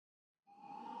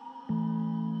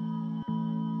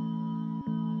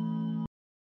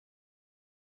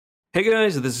Hey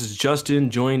guys, this is Justin,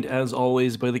 joined as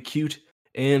always by the cute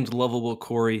and lovable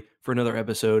Corey for another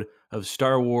episode of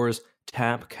Star Wars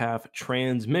Tap Calf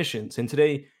Transmissions. And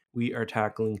today we are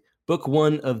tackling book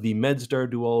one of the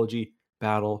Medstar duology,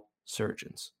 Battle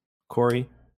Surgeons. Corey,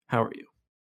 how are you?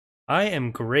 I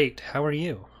am great. How are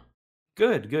you?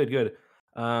 Good.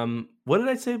 What did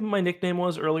I say my nickname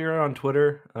was earlier on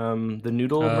Twitter? The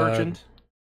Noodle Uh, Merchant?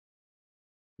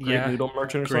 Great yeah, Noodle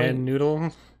Merchant or Grand something?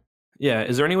 Noodle. Yeah,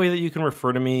 is there any way that you can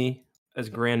refer to me as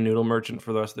Grand Noodle Merchant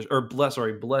for the rest of this, or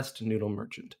Blessed Noodle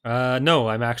Merchant? No,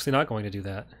 I'm actually not going to do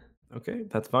that. Okay,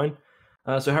 that's fine.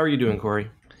 So how are you doing,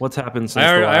 Corey? What's happened I, since the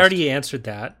al- I last? already answered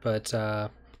that, but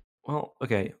Well,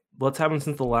 okay. What's happened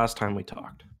since the last time we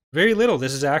talked? very little.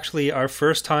 This is actually our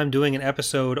first time doing an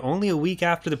episode only a week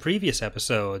after the previous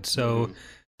episode, so Hmm.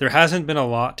 there hasn't been a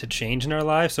lot to change in our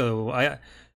lives.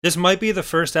 This might be the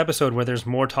first episode where there's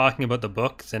more talking about the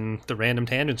book than the random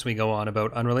tangents we go on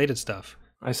about unrelated stuff.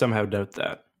 I somehow doubt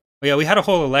that. But yeah, we had a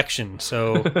whole election,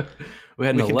 so We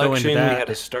had an we can go into election. We had a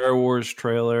that. Star Wars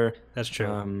trailer. That's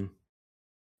true.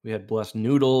 We had Blessed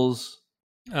Noodles.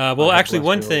 I Well, had actually, Blessed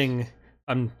one Noodles.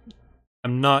 thing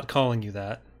I'm not calling you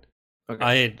that.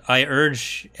 Okay. I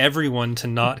urge everyone to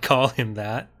not call him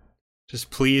that. Just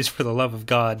please, for the love of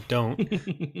God, don't.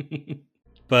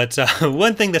 But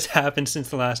one thing that's happened since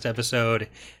the last episode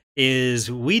is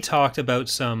we talked about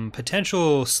some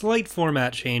potential slight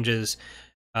format changes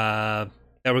that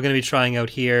we're going to be trying out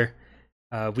here.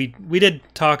 We did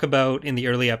talk about in the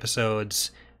early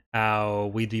episodes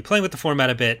how we'd be playing with the format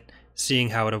a bit, seeing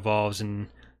how it evolves, and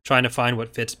trying to find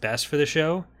what fits best for the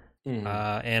show.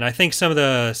 And I think some of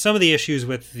the issues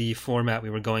with the format we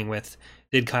were going with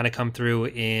did kind of come through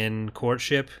in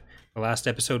Courtship, the last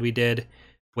episode we did,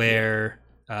 where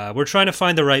we're trying to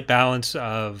find the right balance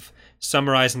of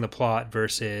summarizing the plot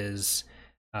versus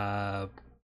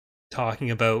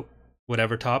talking about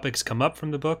whatever topics come up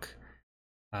from the book.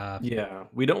 Yeah,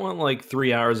 we don't want like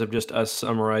 3 hours of just us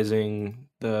summarizing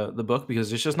the book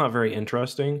because it's just not very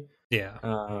interesting. Yeah.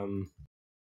 Um,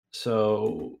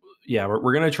 so yeah,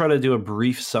 we're gonna try to do a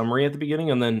brief summary at the beginning,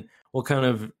 and then we'll kind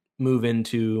of move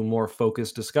into more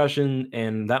focused discussion.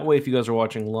 And that way, if you guys are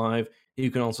watching live, you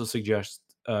can also suggest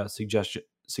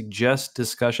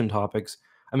discussion topics.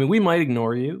 I mean, we might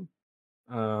ignore you,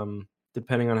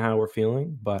 depending on how we're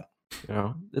feeling, but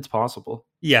it's possible.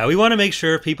 Yeah, we want to make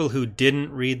sure people who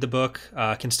didn't read the book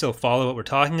can still follow what we're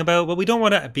talking about, but we don't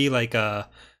want to be like a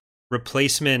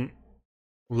replacement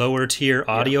lower tier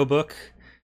Yeah. audiobook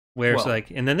where it's Well,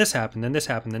 like, and then this happened, then this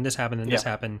happened, then this happened, then this yeah.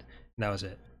 happened, and that was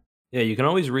it. Yeah, you can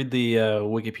always read the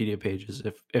Wikipedia pages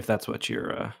if that's what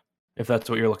you're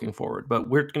looking forward. But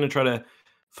we're going to try to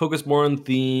focus more on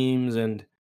themes and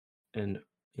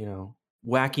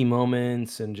wacky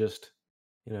moments and just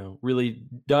really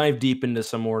dive deep into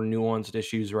some more nuanced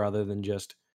issues rather than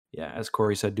just, yeah, as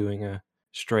Corey said, doing a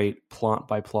straight plot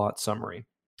by plot summary.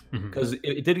 Mhm. Because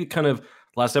it did get kind of,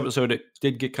 last episode it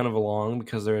did get kind of long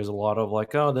because there is a lot of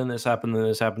like, oh, then this happened, then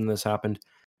this happened, this happened.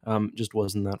 Just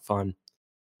wasn't that fun.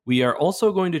 We are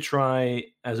also going to try,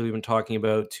 as we've been talking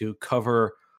about, to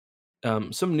cover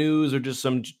some news or just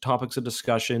some topics of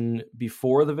discussion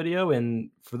before the video.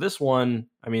 And for this one,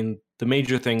 I mean, the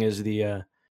major thing is the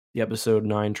episode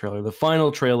 9 trailer, the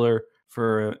final trailer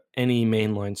for any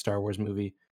mainline Star Wars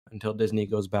movie until Disney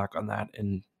goes back on that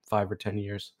in 5 or 10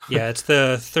 years. Yeah, it's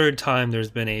the third time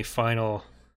there's been a final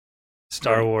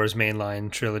Star Right. Wars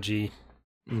mainline trilogy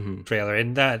Hmm. trailer,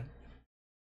 and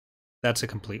that's a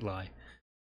complete lie.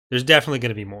 There's definitely going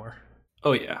to be more.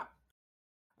 Oh yeah.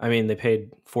 I mean, they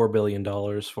paid $4 billion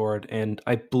for it, and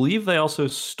I believe they also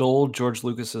stole George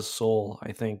Lucas's soul.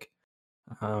 I think,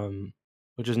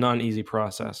 which is not an easy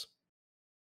process.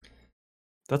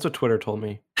 That's what Twitter told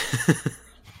me.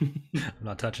 I'm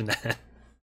not touching that.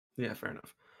 Yeah, fair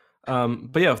enough.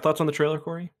 But yeah, thoughts on the trailer,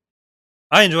 Corey?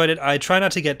 I enjoyed it. I try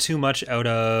not to get too much out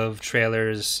of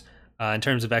trailers in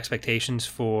terms of expectations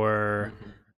Mhm.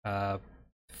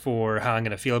 for how I'm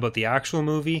going to feel about the actual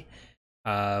movie.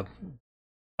 Uh,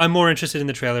 I'm more interested in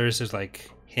the trailers as like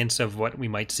hints of what we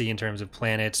might see in terms of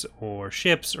planets or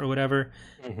ships or whatever.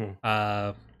 Mhm.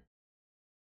 Uh,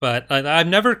 but I've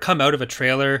never come out of a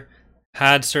trailer,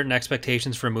 had certain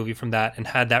expectations for a movie from that, and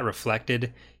had that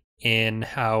reflected in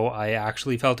how I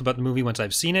actually felt about the movie once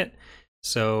I've seen it.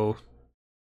 So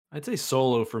I'd say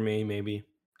Solo for me, maybe,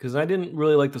 because I didn't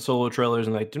really like the Solo trailers,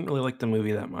 and I didn't really like the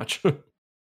movie that much.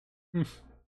 hmm.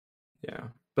 Yeah,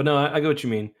 but no, I get what you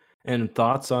mean. And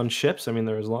thoughts on ships? I mean,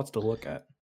 there was lots to look at.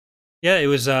 Yeah, it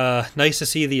was nice to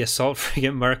see the Assault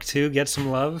Frigate Mark II get some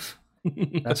love.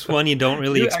 That's one you don't Do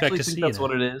really you expect actually to think see in that's it.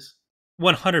 what it is?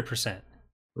 100%.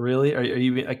 Really? Are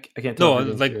you? I can't tell if No, you're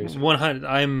being like serious. 100.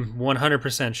 I'm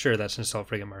 100% sure that's an assault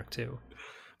frigate Mark II.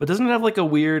 But doesn't it have like a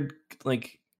weird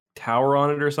like tower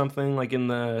on it or something? Like in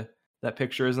that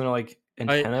picture, isn't there like I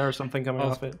antenna or something coming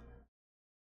I'll off it?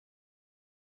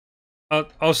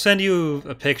 I'll send you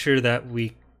a picture that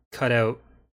we cut out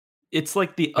It's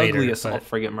like the ugly later, assault but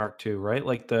frigate Mark II, right?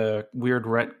 Like the weird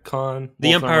retcon. the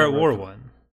Well, it's not Empire really at War retcon.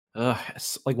 one. Ugh,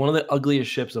 it's like one of the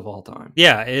ugliest ships of all time.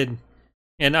 Yeah, it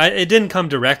didn't come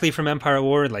directly from Empire at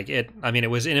War. Like it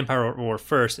was in Empire at War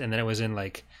first, and then it was in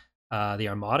like the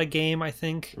Armada game, I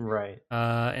think, Right.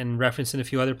 and referenced in a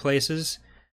few other places.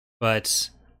 But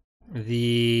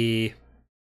the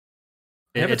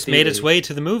I have a it's made its theory. way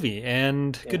to the movie,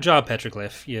 and Yeah. good job,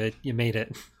 Petroglyph. You made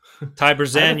it. Ty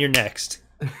Berzan, you're next.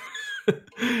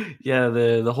 Yeah,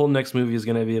 the whole next movie is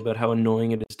going to be about how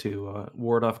annoying it is to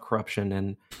ward off corruption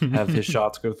and have his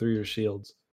shots go through your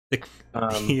shields. the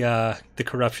Um, the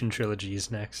corruption trilogy is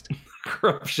next.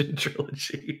 corruption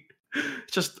trilogy.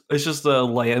 It's just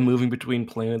Leia moving between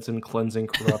planets and cleansing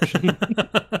corruption.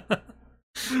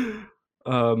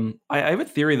 I have a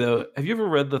theory though. Have you ever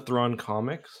read the Thrawn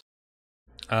comics?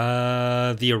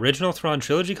 The original Thrawn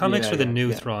trilogy comics Yeah, or the yeah, new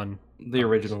yeah. Thrawn? The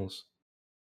originals.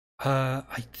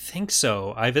 I think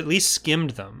so. I've at least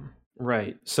skimmed them.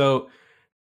 Right. So,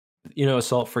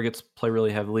 assault frigates play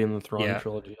really heavily in the Thrawn Yeah.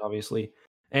 trilogy, obviously.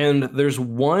 And there's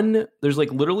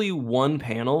like literally one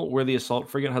panel where the assault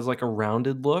frigate has like a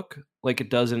rounded look, like it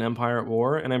does in Empire at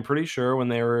War. And I'm pretty sure when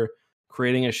they were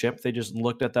creating a ship, they just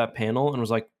looked at that panel and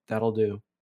was like, "That'll do."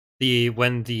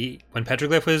 When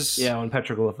Petroglyph was, Yeah, when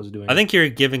Petroglyph was doing I it. think you're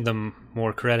giving them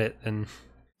more credit than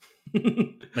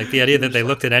like the idea that they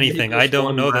looked at anything. I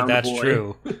don't know that that's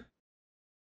true.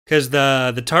 Because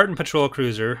the Tartan patrol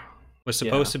cruiser was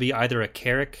supposed to be either a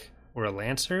Carrack or a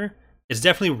Lancer. It's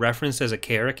definitely referenced as a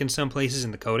Carrack in some places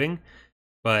in the coding,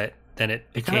 but then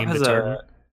it became the Tartan.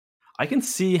 I can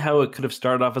see how it could have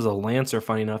started off as a Lancer,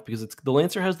 funny enough, because the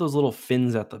Lancer has those little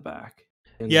fins at the back.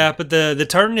 Yeah, but the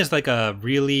Tartan is like a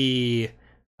really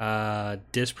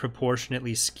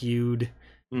disproportionately skewed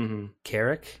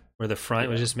Carrack, where the front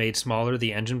was just made smaller.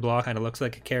 The engine block kind of looks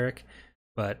like a Carrack,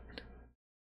 but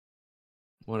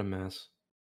what a mess.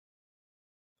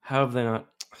 How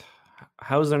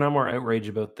is there not more outrage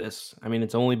about this? I mean,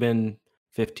 it's only been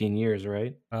 15 years,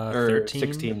 right? Or 13?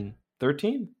 16.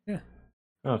 13? Yeah.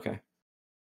 Okay.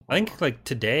 I think like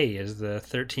today is the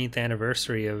 13th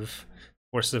anniversary of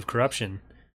Forces of Corruption.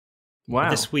 Wow.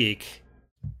 This week.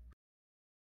 So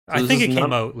I this think is it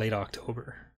came out late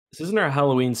October. This isn't our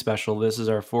Halloween special. This is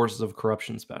our Forces of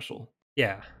Corruption special.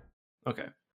 Yeah. Okay.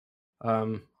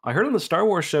 I heard on the Star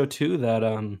Wars show too that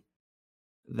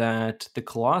that the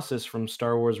Colossus from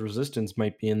Star Wars Resistance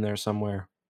might be in there somewhere.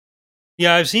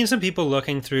 Yeah, I've seen some people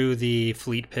looking through the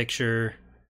fleet picture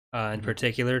in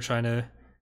particular, trying to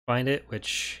find it,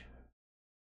 which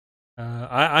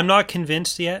I'm not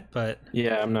convinced yet, but...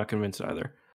 Yeah, I'm not convinced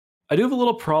either. I do have a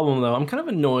little problem, though. I'm kind of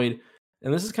annoyed,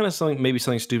 and this is kind of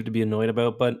something stupid to be annoyed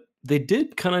about, but they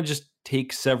did kind of just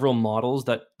take several models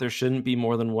that there shouldn't be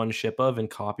more than one ship of and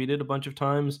copied it a bunch of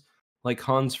times. Like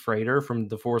Han's freighter from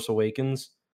The Force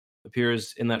Awakens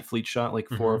appears in that fleet shot like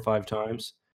 4 or 5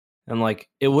 times. And like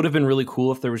it would have been really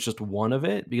cool if there was just one of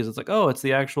it, because it's like, oh, it's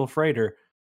the actual freighter.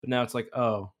 But now it's like,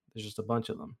 oh, there's just a bunch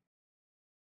of them.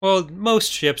 Well,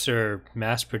 most ships are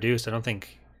mass produced. I don't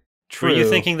think... True. Were you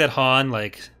thinking that Han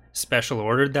like special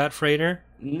ordered that freighter?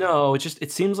 No,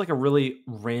 it seems like a really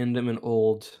random and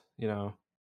old,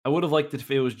 I would have liked it if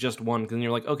it was just one, because then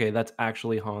you're like, okay, that's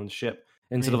actually Han's ship.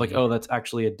 Instead of like, oh, that's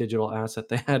actually a digital asset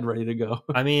they had ready to go.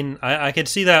 I mean, I could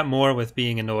see that more with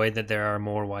being annoyed that there are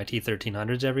more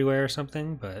YT-1300s everywhere or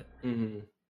something, but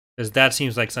because that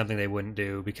seems like something they wouldn't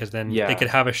do, because then they could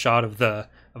have a shot of a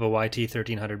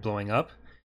YT-1300 blowing up,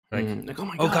 like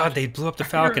oh god, they blew up the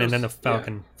Falcon, and then the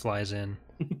Falcon flies in.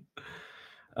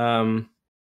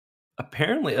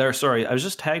 Apparently, or sorry, I was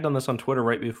just tagged on this on Twitter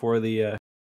right before we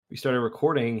started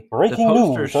recording. Breaking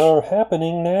news are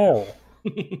happening now.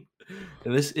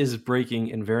 And this is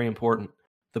breaking and very important.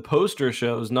 The poster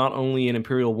shows not only an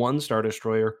Imperial 1 Star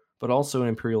Destroyer, but also an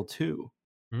Imperial 2.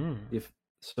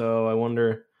 So I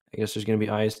wonder, I guess there's going to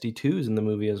be ISD-2s in the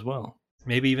movie as well.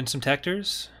 Maybe even some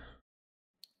Tectors?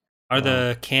 Are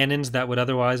the cannons that would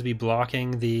otherwise be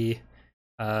blocking the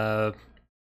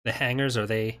hangars, are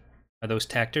those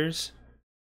Tectors?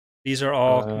 These are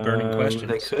all burning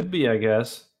questions. They could be, I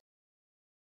guess.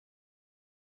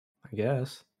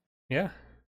 Yeah.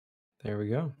 There we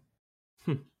go.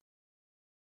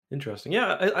 Interesting.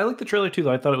 Yeah, I like the trailer too,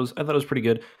 though. I thought it was pretty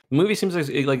good. The movie seems like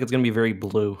it's gonna be very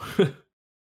blue.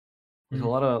 There's a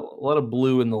lot of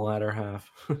blue in the latter half.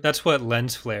 That's what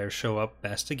lens flares show up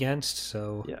best against.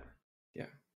 So yeah.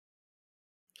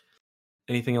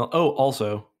 Anything else? Oh,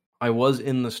 also, I was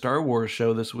in the Star Wars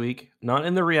show this week. Not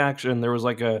in the reaction. There was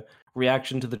like a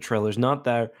reaction to the trailers. Not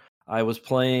there. I was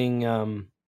playing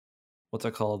what's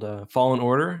that called? Fallen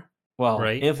Order. Well,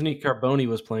 right, Anthony Carboni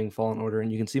was playing Fallen Order,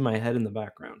 and you can see my head in the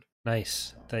background.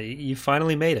 nice. You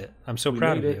finally made it. I'm so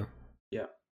proud of you. Yeah.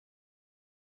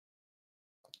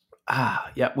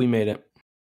 Yeah, we made it.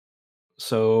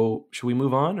 So, should we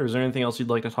move on, or is there anything else you'd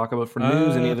like to talk about for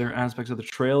news? Any other aspects of the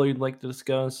trailer you'd like to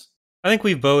discuss? I think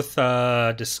we've both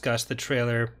discussed the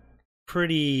trailer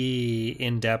pretty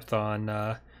in depth on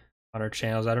our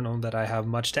channels. I don't know that I have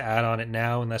much to add on it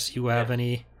now, unless you have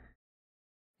any.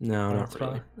 No, not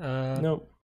really. Nope.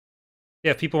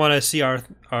 Yeah, if people want to see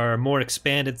our more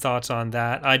expanded thoughts on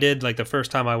that, I did, like, the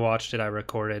first time I watched it, I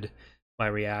recorded my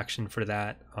reaction for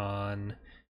that on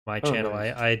my channel.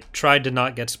 Nice. I tried to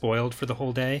not get spoiled for the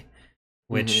whole day,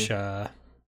 which oh,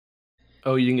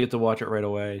 you didn't get to watch it right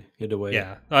away. You had to wait.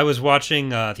 Yeah, I was watching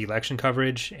the election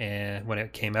coverage and when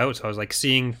it came out, so I was like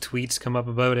seeing tweets come up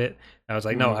about it. I was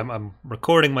like, no, I'm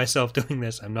recording myself doing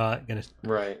this. I'm not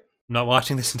not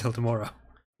watching this until tomorrow.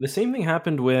 The same thing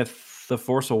happened with The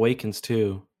Force Awakens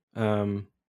too. They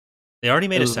already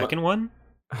made a second one?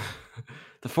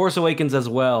 The Force Awakens as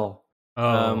well.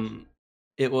 Oh.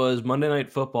 It was Monday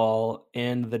Night Football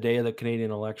and the day of the Canadian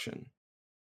election.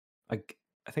 I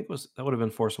think that would have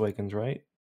been Force Awakens, right?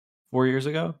 4 years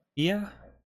ago? Yeah.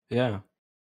 Yeah.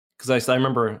 Because I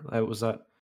remember it was that.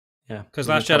 Yeah. Because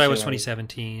Last Jedi was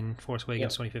 2017, Force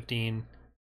Awakens 2015.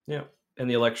 Yeah. And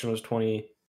the election was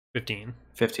 2015.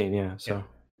 15, yeah. So.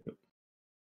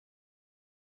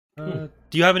 Do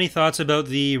you have any thoughts about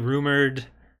the rumored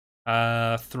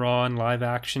Thrawn live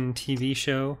action TV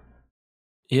show?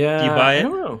 Yeah. Do you buy it? I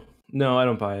don't know. No, I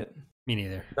don't buy it. Me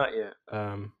neither. Not yet.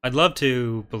 I'd love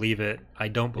to believe it. I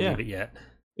don't believe it yet.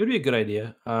 It would be a good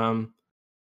idea. I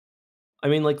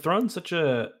mean, like, Thrawn's such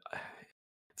a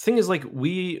thing is, like,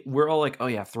 we're all like, oh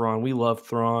yeah, Thrawn. We love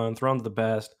Thrawn. Thrawn's the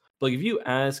best. But, like, if you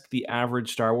ask the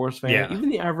average Star Wars fan, even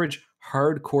the average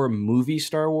hardcore movie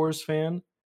Star Wars fan,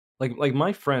 like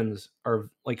my friends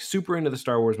are like super into the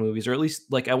Star Wars movies, or at least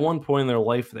like at one point in their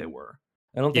life they were.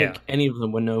 I don't think any of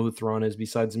them would know who Thrawn is,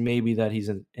 besides maybe that he's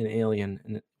an alien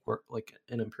and like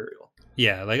an Imperial.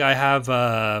 Yeah, like I have.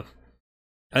 I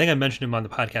think I mentioned him on the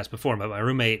podcast before, but my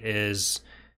roommate is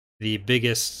the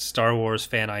biggest Star Wars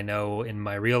fan I know in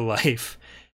my real life,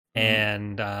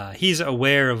 and he's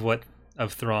aware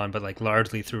of Thrawn, but like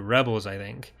largely through Rebels, I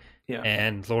think,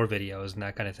 and lore videos and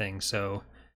that kind of thing. So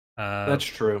that's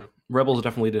true. Rebels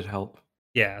definitely did help.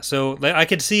 Yeah, so like, I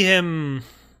could see him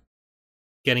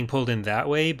getting pulled in that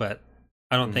way, but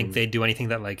I don't think they do anything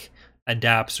that like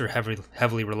adapts or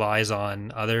heavily relies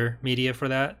on other media for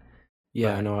that.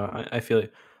 Yeah, but, no, I feel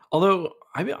it. Although,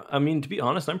 I mean, to be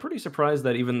honest, I'm pretty surprised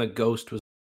that even the Ghost was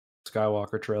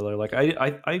Skywalker trailer. Like,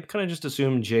 I kind of just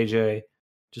assumed JJ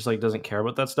just like doesn't care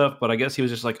about that stuff, but I guess he was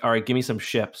just like, all right, give me some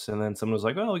ships, and then someone was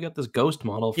like, oh, we got this Ghost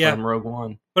model from Rogue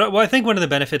One. But I think one of the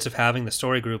benefits of having the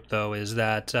story group though is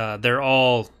that they're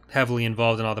all heavily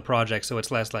involved in all the projects, so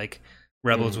it's less like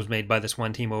Rebels was made by this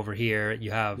one team over here.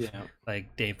 You have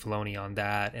like Dave Filoni on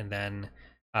that, and then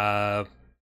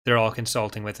they're all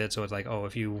consulting with it. So it's like, oh,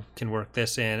 if you can work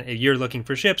this in, if you're looking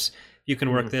for ships, you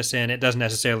can work this in. It doesn't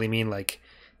necessarily mean like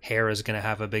Hera's going to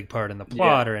have a big part in the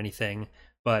plot or anything,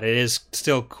 but it is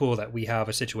still cool that we have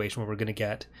a situation where we're going to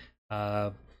get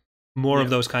more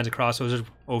of those kinds of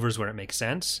crossovers where it makes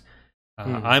sense.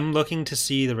 I'm looking to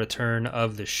see the return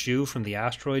of the Shoe from the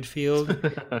asteroid field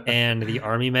and the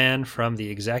Army Man from the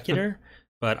Executor,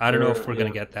 but I don't know if we're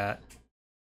going to get that.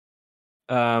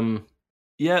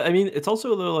 Yeah, I mean, it's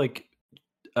also though like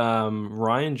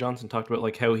Rian Johnson talked about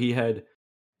like how he had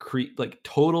like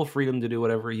total freedom to do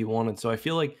whatever he wanted. So I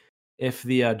feel like if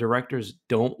the directors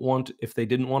if they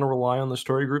didn't want to rely on the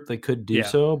story group, they could do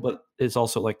so. But it's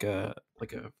also like a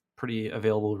pretty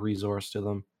available resource to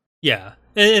them. Yeah,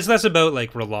 it's less about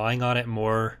like relying on it,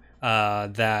 more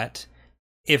that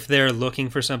if they're looking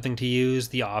for something to use,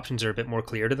 the options are a bit more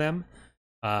clear to them,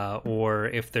 or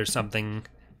if there's something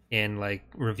in like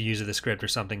reviews of the script or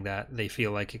something that they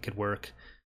feel like it could work,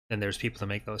 then there's people to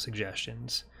make those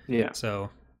suggestions. Yeah.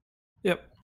 So,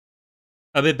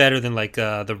 a bit better than like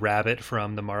the Rabbit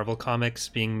from the Marvel comics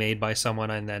being made by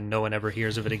someone and then no one ever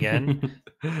hears of it again.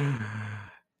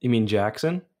 You mean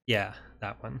Jackson? Yeah,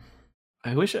 that one.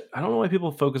 I don't know why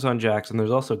people focus on Jackson. There's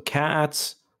also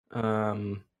Cats.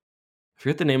 I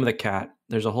forget the name of the cat.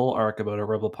 There's a whole arc about a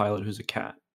rebel pilot who's a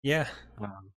cat. Yeah.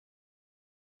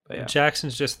 But yeah.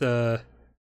 Jackson's just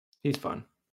he's fun.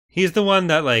 He's the one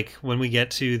that, like, when we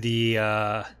get to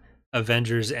the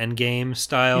Avengers Endgame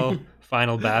style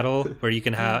final battle, where you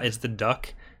can have it's the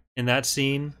Duck in that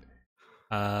scene,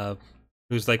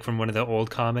 who's like from one of the old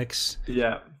comics.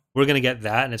 Yeah, We're gonna get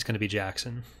that, and it's gonna be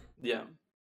Jackson. yeah.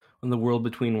 When the world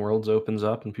between worlds opens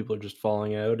up and people are just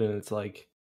falling out, and it's like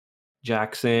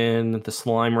Jackson, the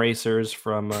slime racers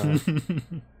from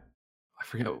I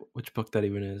forget which book that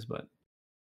even is, but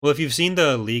Well, if you've seen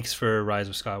the leaks for Rise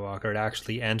of Skywalker, it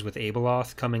actually ends with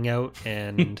Abeloth coming out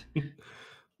and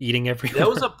eating everyone.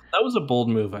 that was a bold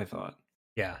move, I thought.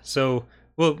 Yeah, so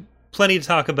well, plenty to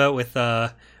talk about with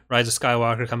Rise of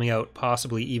Skywalker coming out,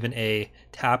 possibly even a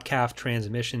Tapcaf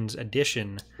Transmissions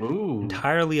edition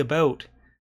entirely about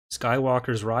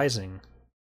Skywalker's Rising.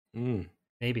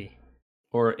 Maybe.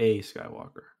 Or a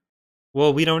Skywalker.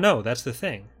 Well, we don't know. That's the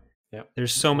thing. Yeah.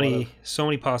 There's so many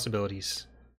possibilities.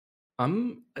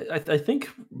 I think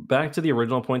back to the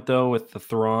original point though with the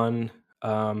Thrawn,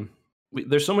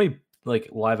 there's so many like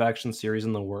live action series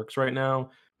in the works right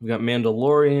now. We've got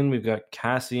Mandalorian, we've got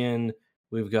Cassian,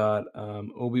 we've got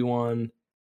Obi-Wan.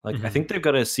 Like I think they've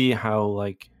got to see how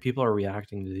like people are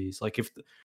reacting to these. Like if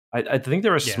I think they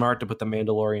were smart to put the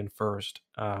Mandalorian first.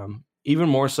 Even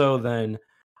more so than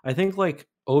I think like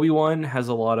Obi-Wan has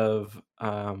a lot of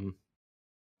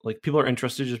like people are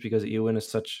interested just because Ewan is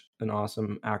such an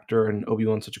awesome actor and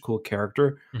Obi-Wan's such a cool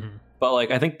character. But like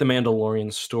I think the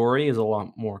Mandalorian story is a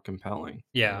lot more compelling.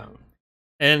 Yeah.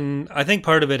 And I think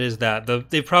part of it is that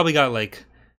they've probably got like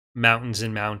mountains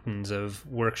and mountains of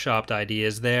workshopped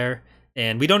ideas there.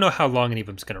 And we don't know how long any of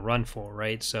them's going to run for,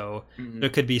 right? So there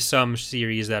could be some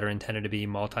series that are intended to be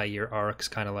multi-year arcs,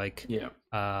 kind of like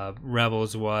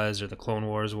Rebels was, or the Clone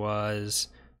Wars was.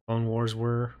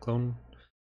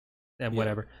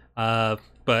 Whatever.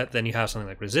 But then you have something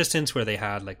like Resistance, where they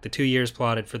had like the 2 years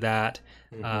plotted for that.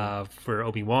 For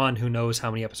Obi-Wan, who knows how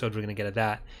many episodes we're going to get of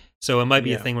that. So it might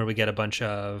be a thing where we get a bunch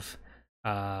of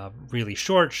really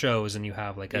short shows, and you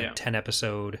have like a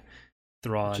 10-episode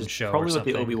Thrawn show. Probably or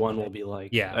something. What the Obi-Wan will be like.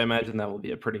 Yeah, I imagine that will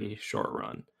be a pretty short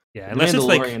run. Yeah, unless it's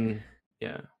like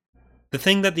the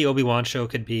thing that the Obi-Wan show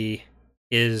could be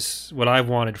is what I've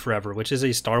wanted forever, which is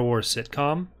a Star Wars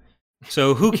sitcom.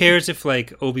 So who cares if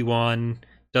like Obi-Wan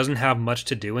doesn't have much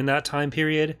to do in that time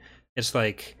period? It's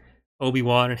like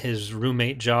Obi-Wan and his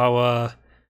roommate Jawa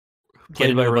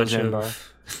played by Roseanne Barr.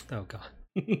 Oh god.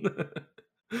 You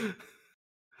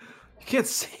can't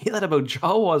say that about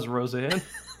Jawas, Roseanne.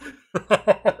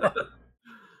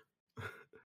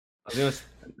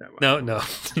 No.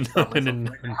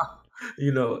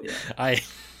 You know,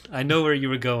 I know where you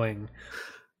were going.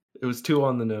 It was too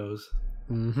on the nose.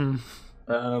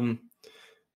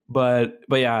 But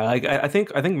yeah, like I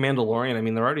think Mandalorian. I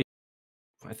mean, they're already.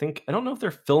 I don't know if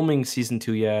they're filming season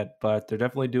 2 yet, but they're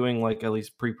definitely doing like at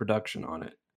least pre-production on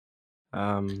it.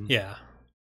 Yeah.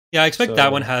 I expect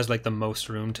that one has like the most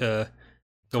room to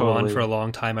go on for a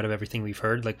long time out of everything we've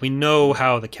heard. Like we know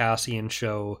how the Cassian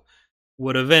show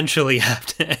would eventually have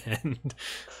to end.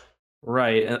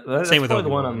 Right. That's Same with the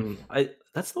one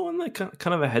that's the one that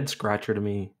kind of a head scratcher to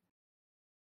me.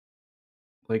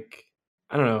 Like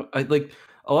I don't know. Like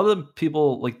a lot of the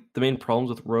people, like the main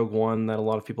problems with Rogue One that a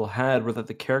lot of people had were that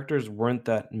the characters weren't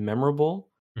that memorable.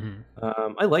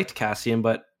 I liked Cassian,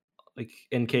 but like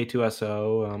in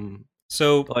K2SO,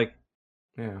 so like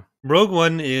yeah, Rogue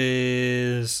One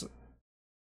is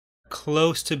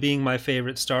close to being my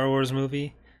favorite Star Wars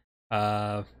movie.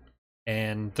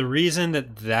 And the reason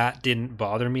that didn't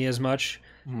bother me as much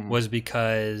was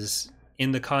because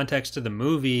in the context of the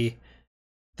movie,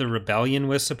 the rebellion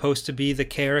was supposed to be the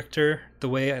character, the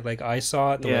way I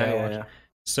saw it, the way I watched. Yeah.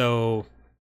 So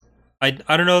I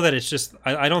don't know that it's just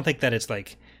I don't think that it's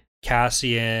like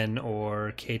Cassian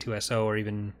or K2SO or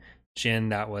even Jin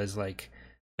that was like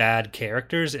bad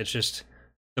characters. It's just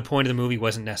the point of the movie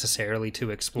wasn't necessarily to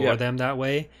explore them that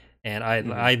way. And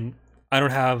I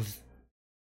don't have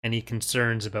any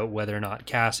concerns about whether or not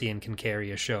Cassian can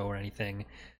carry a show or anything.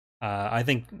 I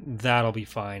think that'll be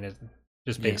fine,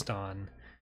 just based on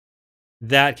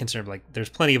that concern. Like, there's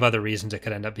plenty of other reasons it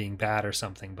could end up being bad or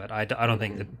something, but I don't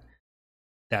think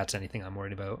that's anything I'm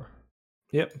worried about.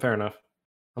 Yep, fair enough.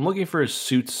 I'm looking for his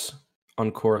suits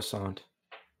on Coruscant.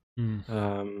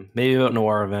 Maybe about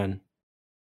Noir Event.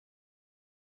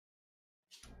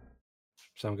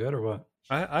 Sound good or what?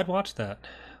 I'd watch that.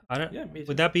 I don't. Yeah,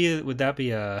 would that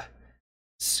be a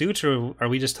suit, or are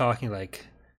we just talking like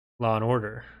Law and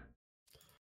Order?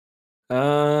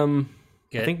 I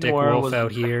think Dick Noir Wolf was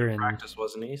out here and practice,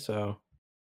 wasn't he? So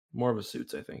more of a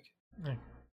suits, I think.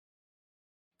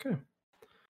 Okay.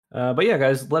 But yeah,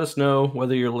 guys, let us know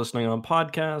whether you're listening on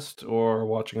podcast or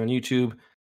watching on YouTube.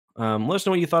 Let us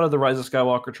know what you thought of the Rise of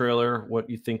Skywalker trailer, what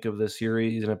you think of this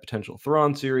series and a potential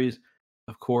Thrawn series.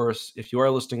 Of course, if you are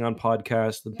listening on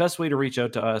podcast, the best way to reach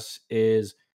out to us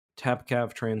is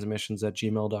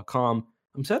tapcavtransmissions@gmail.com.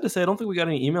 I'm sad to say I don't think we got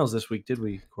any emails this week, did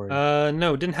we, Corey?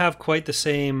 No, didn't have quite the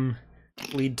same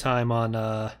lead time on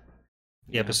the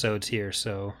episodes here,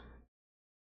 so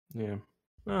yeah.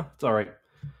 Well, it's all right.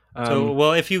 So,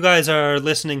 well, if you guys are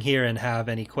listening here and have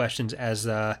any questions as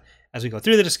we go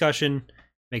through the discussion,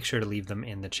 make sure to leave them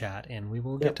in the chat, and we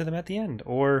will get to them at the end.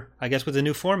 Or, I guess, with a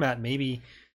new format, maybe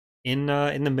in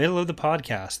the middle of the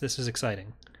podcast. This is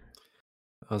exciting.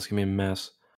 Oh, it's gonna be a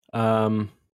mess. I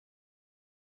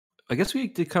guess we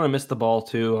did kind of miss the ball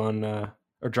too on,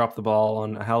 or drop the ball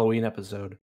on a Halloween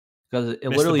episode because it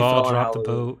literally fell on dropped Halloween. the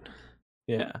boat.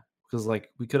 Yeah, because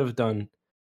like we could have done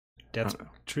Death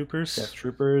Troopers,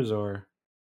 or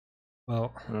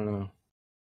well, I don't know.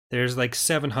 There's like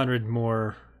 700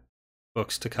 more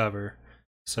books to cover,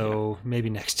 so maybe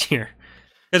next year.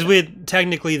 Because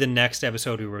technically the next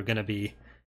episode we were going to be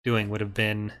doing would have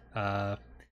been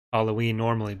Halloween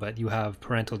normally, but you have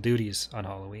parental duties on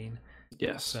Halloween.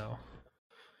 Yes. So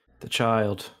the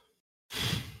child.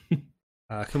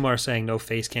 Kumar saying no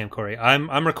face cam, Corey.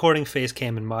 I'm recording face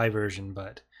cam in my version,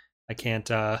 but I can't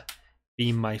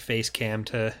beam my face cam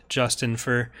to Justin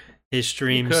for his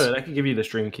streams. I could give you the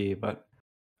stream key, but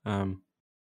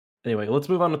anyway, let's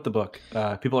move on with the book.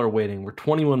 People are waiting. We're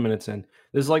 21 minutes in.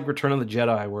 This is like Return of the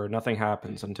Jedi, where nothing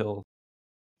happens until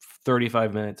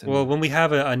 35 minutes. Well, when we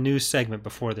have a news segment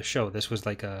before the show, this was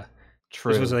like a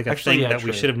True. This was like a thing that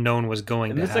we should have known was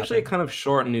going to happen. It's actually a kind of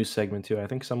short news segment too. I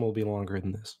think some will be longer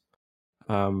than this.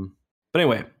 But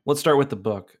anyway, let's start with the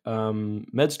book.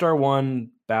 MedStar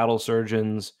 1, Battle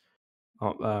Surgeons,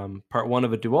 part 1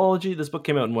 of a duology. This book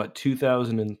came out in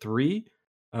 2003,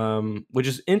 which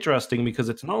is interesting because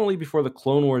it's not only before the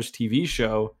Clone Wars TV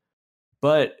show,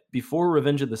 but before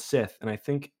Revenge of the Sith. And I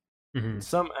think in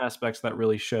some aspects that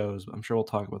really shows. I'm sure we'll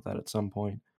talk about that at some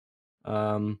point.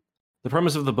 The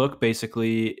premise of the book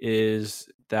basically is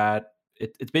that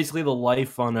it's basically the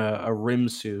life on a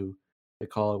RIMSU, they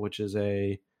call it, which is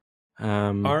a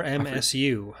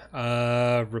RMSU,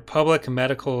 Republic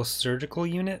Medical Surgical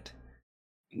Unit.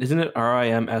 Isn't it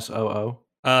RIMSOO?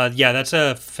 Yeah, that's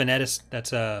a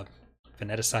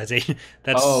phoneticization.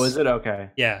 Oh, is it?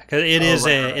 Okay. Yeah, because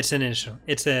it's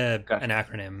an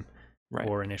acronym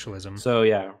or initialism. So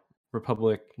yeah,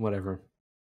 Republic, whatever.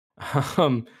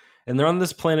 And they're on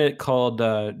this planet called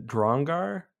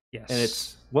Drongar. Yes. And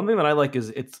it's one thing that I like is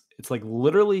it's like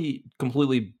literally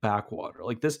completely backwater.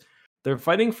 Like this, they're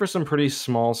fighting for some pretty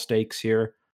small stakes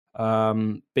here.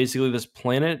 Basically, this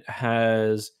planet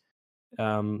has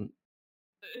what's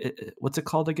it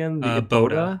called again? The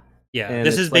Boda. Yeah, and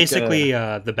this is like basically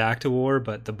the Back to War,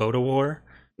 but the Boda War.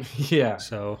 Yeah.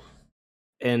 So,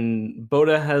 and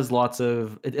Boda has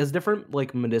it has different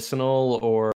like medicinal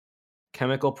or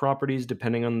chemical properties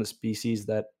depending on the species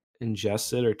that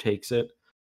ingests it or takes it.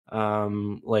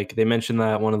 Like they mentioned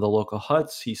that one of the local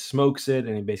huts, he smokes it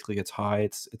and he basically gets high.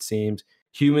 It seems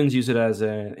humans use it as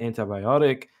an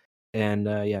antibiotic, and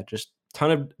just a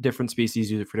ton of different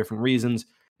species use it for different reasons.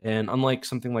 And unlike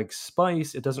something like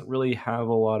spice, it doesn't really have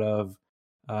a lot of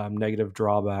negative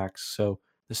drawbacks. So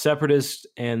the Separatists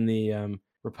and the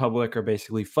Republic are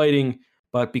basically fighting,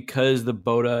 but because the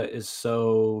Boda is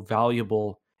so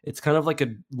valuable, it's kind of like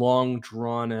a long,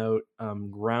 drawn-out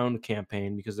ground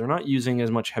campaign because they're not using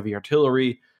as much heavy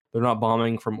artillery. They're not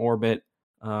bombing from orbit.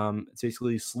 It's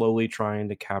basically slowly trying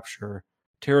to capture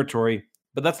territory.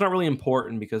 But that's not really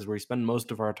important because we spend most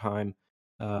of our time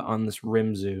on this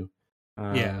RIMSU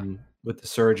with the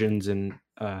surgeons and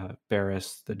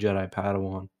Barriss, the Jedi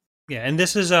Padawan. Yeah, and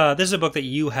this is a book that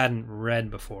you hadn't read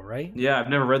before, right? Yeah, I've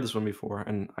never read this one before,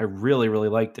 and I really, really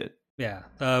liked it. Yeah,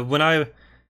 when I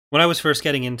was first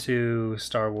getting into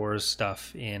Star Wars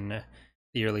stuff in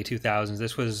the early 2000s,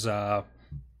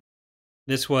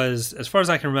 this was, as far as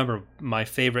I can remember, my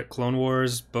favorite Clone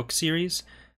Wars book series.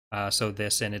 So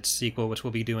this and its sequel, which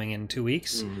we'll be doing in 2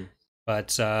 weeks. Mm-hmm.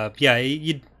 But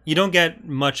you don't get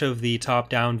much of the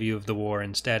top-down view of the war.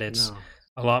 Instead, it's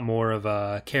a lot more of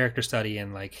a character study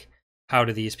and like how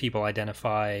do these people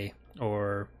identify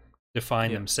or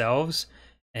define themselves,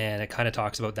 and it kind of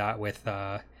talks about that with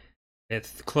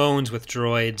clones, with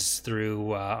droids,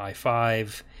 through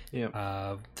I-5,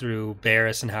 through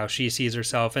Barriss and how she sees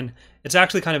herself. And it's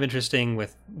actually kind of interesting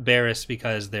with Barriss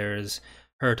because there's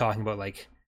her talking about like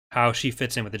how she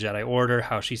fits in with the Jedi Order,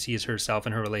 how she sees herself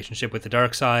in her relationship with the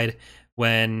dark side,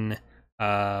 when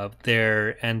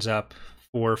there ends up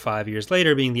 4 or 5 years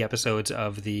later being the episodes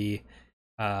of the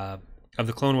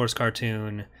Clone Wars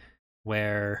cartoon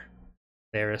where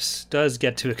Varys does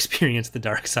get to experience the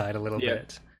dark side a little Yeah.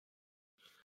 bit.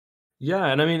 Yeah,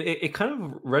 and I mean, it kind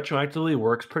of retroactively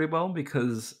works pretty well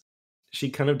because she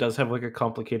kind of does have like a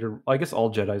complicated. I guess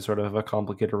all Jedi sort of have a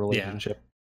complicated Yeah. relationship.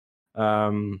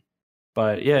 Um,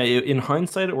 but yeah, in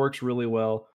hindsight, it works really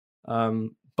well.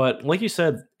 But like you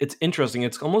said, it's interesting.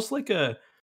 It's almost like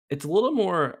it's a little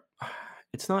more.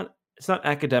 It's not. It's not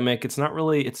academic. It's not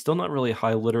really. It's still not really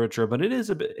high literature, but it is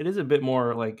a bit. It is a bit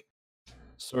more like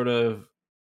sort of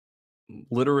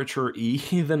literature-y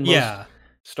than most Yeah.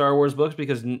 Star Wars books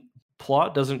because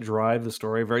plot doesn't drive the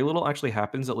story. Very little actually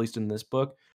happens, at least in this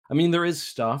book. I mean, there is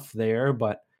stuff there,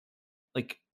 but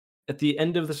like at the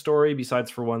end of the story, besides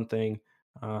for one thing,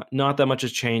 not that much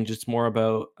has changed. It's more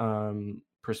about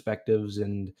perspectives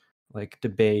and like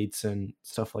debates and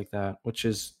stuff like that, which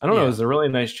is I don't know, Yeah. is a really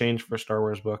nice change for a Star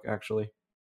Wars book, actually.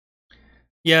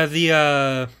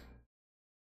 Yeah,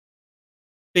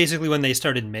 basically when they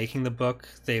started making the book,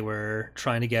 they were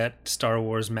trying to get Star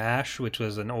Wars MASH, which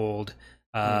was an old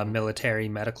Mhm. military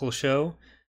medical show.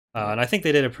 Yeah. And I think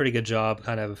they did a pretty good job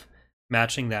kind of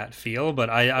matching that feel, but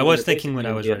I Well, was they're thinking when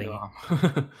basically I in was reading.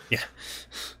 Vietnam. Yeah.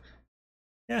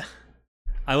 Yeah.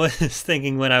 I was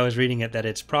thinking when I was reading it that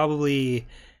it's probably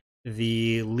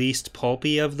the least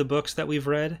pulpy of the books that we've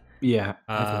read. Yeah,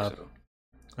 I think Uh, so.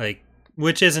 like,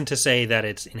 which isn't to say that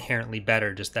it's inherently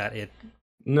better, just that it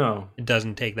No,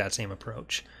 doesn't take that same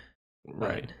approach.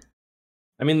 right. But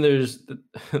I mean,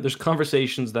 there's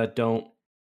conversations that don't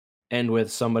end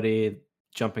with somebody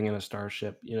jumping in a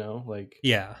starship, like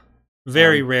yeah,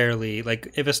 very um rarely.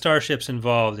 Like, if a starship's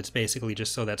involved, it's basically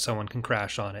just so that someone can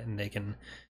crash on it and they can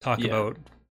talk yeah, about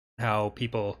how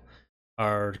people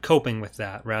are coping with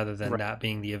that rather than right. that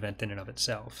being the event in and of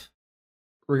itself.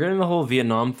 Regarding the whole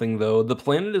Vietnam thing though, the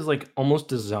planet is like almost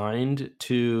designed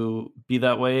to be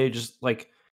that way just like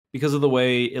because of the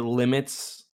way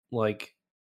like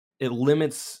it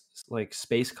limits like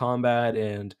space combat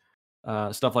and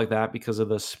stuff like that because of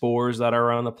the spores that are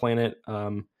around the planet.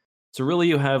 So really,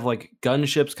 you have like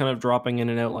gunships kind of dropping in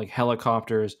and out, like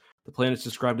helicopters. The planet's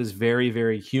described as very,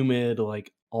 very humid,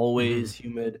 like Hmm. always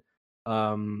humid,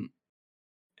 um,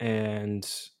 and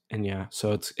yeah.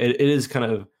 So it is kind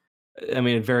of, I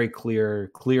mean, a very clear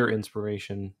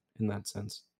inspiration in that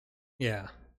sense. Yeah.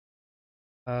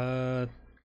 Uh,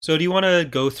 so do you want to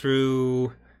go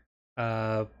through,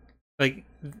 uh, like,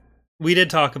 we did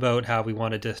talk about how we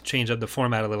wanted to change up the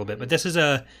format a little bit, but Mhm. this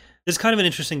is kind of an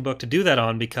interesting book to do that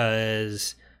on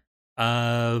because,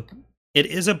 uh, it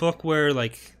is a book where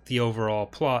like the overall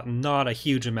plot, not a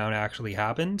huge amount actually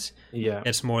happens. Yeah,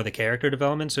 It's more the character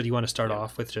development. So do you want to start yeah,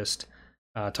 off with just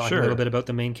talking a little sure. bit about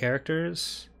the main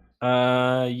characters?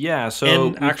 Yeah. So And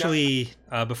we've got. actually,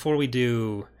 before we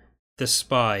do the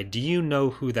spy, do you know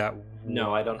who that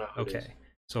No, I was? don't know who it is. Okay,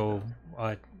 so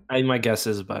uh, My guess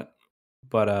is, but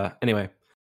anyway.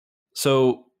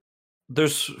 So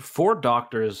there's four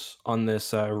doctors on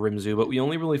this Rimzu, but we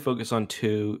only really focus on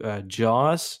two: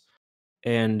 Joss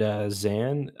and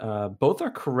Zan. Both are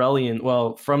Corellian,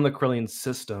 well, from the Corellian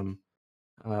system,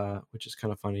 which is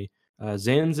kind of funny.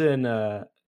 Zan's in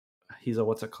he's a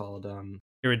what's it called?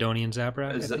 Iridonian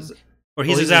Zabrak, I Z- Z- think, or well,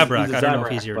 he's a he's Zabrak. a I don't know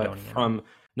if he's Zabrak, but Iridonian. from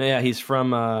no, yeah, he's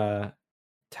from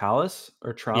Talus or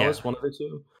Yeah, Tralus, one of the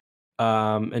two.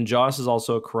 And Joss is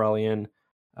also a Corellian.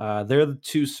 They're the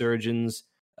two surgeons.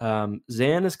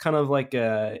 Zan is kind of like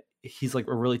he's like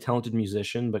a really talented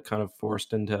musician, but kind of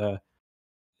forced into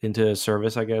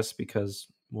service, I guess, because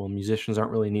well, musicians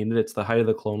aren't really needed. It's the height of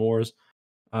the Clone Wars.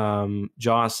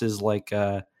 Joss is like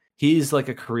he's like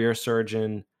a career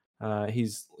surgeon.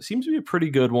 He's seems to be a pretty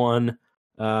good one.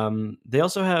 They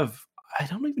also have I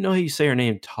don't even know how you say her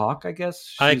name. Talk, I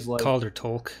guess I she's like called her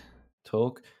Tolk.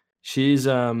 Tolk. She's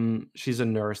a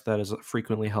nurse that is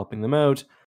frequently helping them out,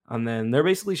 and then they're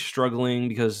basically struggling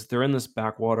because they're in this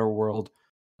backwater world.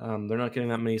 They're not getting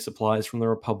that many supplies from the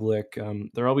Republic.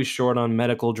 They're always short on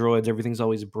medical droids. Everything's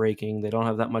always breaking. They don't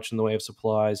have that much in the way of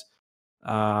supplies.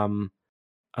 Um,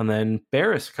 and then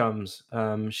Barriss comes.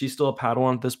 She's still a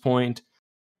Padawan at this point,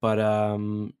 but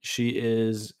she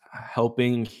is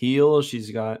helping heal.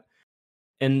 She's got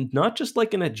and not just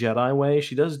like in a Jedi way.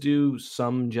 She does do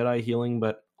some Jedi healing,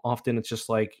 but often it's just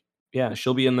like, yeah,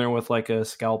 she'll be in there with like a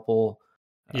scalpel,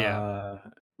 Yeah, uh,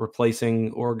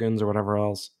 replacing organs or whatever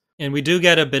else. and we do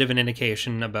get a bit of an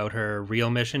indication about her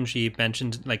real mission. She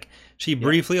mentioned, like, she Yeah,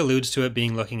 briefly alludes to it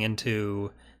being looking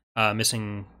into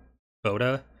missing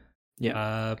Boda yeah,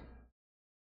 uh,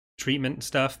 treatment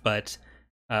stuff, but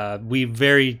we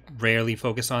very rarely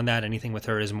focus on that. Anything with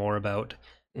her is more about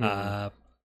mhm, uh,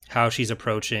 how she's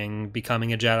approaching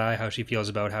becoming a Jedi, how she feels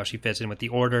about how she fits in with the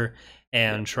Order,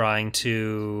 yeah, and trying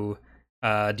to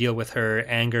deal with her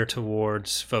anger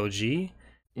towards Foji,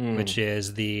 Mm. which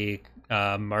is the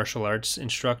martial arts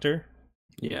instructor.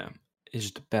 Yeah, he's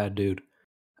just a bad dude.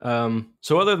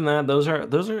 So other than that, those are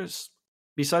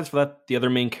besides for that, the other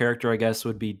main character I guess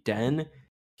would be Den.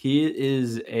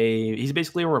 He's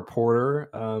basically a reporter.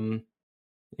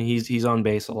 He's on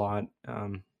base a lot.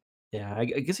 Yeah, I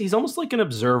guess he's almost like an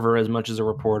observer as much as a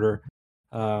reporter.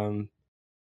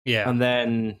 Yeah. And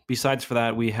then besides for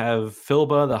that, we have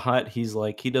Philba the Hutt. He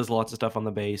does lots of stuff on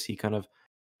the base. He kind of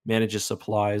manages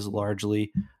supplies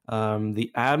largely.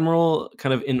 The Admiral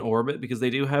kind of in orbit because they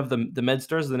do have the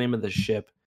MedStar is the name of the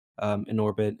ship in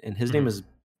orbit, and his name is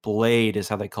Blade is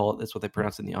how they call it. That's what they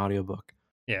pronounce it in the audiobook.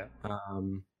 Yeah.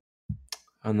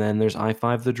 And then there's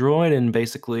I-5 the droid, and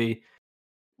basically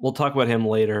we'll talk about him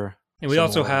later. And we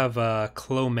also have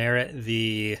Chloe Merritt,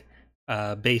 the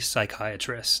base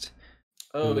psychiatrist.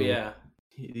 Oh yeah,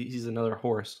 he's another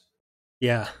horse.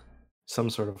 Yeah, some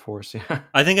sort of horse. Yeah,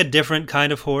 I think a different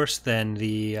kind of horse than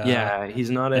the. Yeah,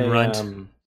 he's not a Runt,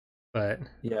 but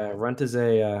yeah, Runt is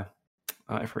a.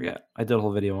 I forget. I did a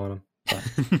whole video on him.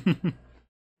 But,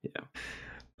 yeah,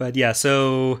 but yeah,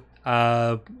 so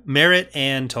Merritt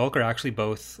and Tulk are actually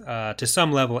both, to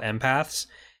some level, empaths.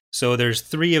 So there's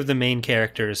 3 of the main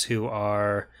characters who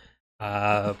are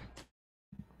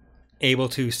able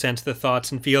to sense the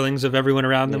thoughts and feelings of everyone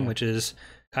around them, which is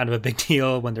kind of a big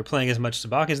deal when they're playing as much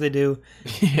Sabacc as they do.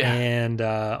 Yeah. And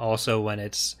also when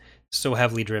it's so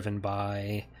heavily driven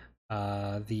by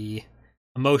the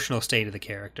emotional state of the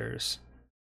characters.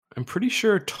 I'm pretty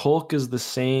sure Tulk is the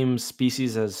same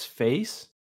species as Face.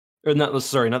 Or not,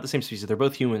 sorry, not the same species. They're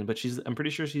both human, but I'm pretty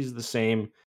sure she's the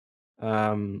same.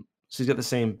 She's got the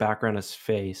same background as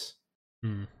Face.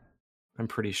 I'm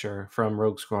pretty sure from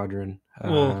Rogue Squadron.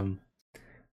 Well,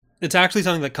 it's actually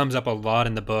something that comes up a lot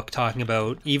in the book, talking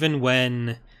about even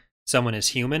when someone is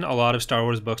human, a lot of Star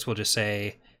Wars books will just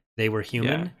say they were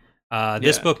human.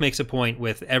 This book makes a point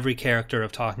with every character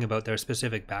of talking about their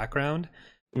specific background,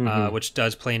 which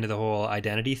does play into the whole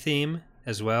identity theme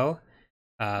as well.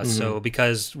 So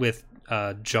because with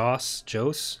Joss,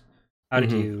 how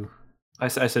did you... I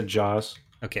said Joss.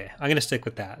 Okay, I'm going to stick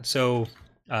with that. So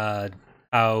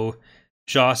how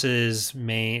Joss's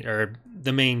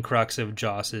the main crux of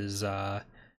Joss's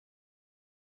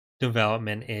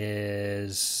development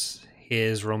is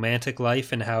his romantic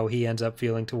life and how he ends up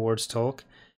feeling towards Tulk,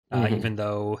 even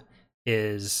though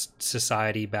his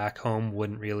society back home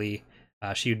wouldn't really,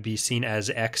 she would be seen as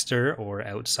exter or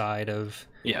outside of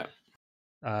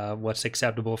what's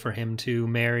acceptable for him to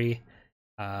marry.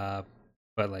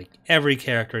 But like every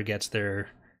character gets their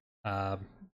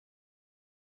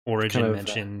origin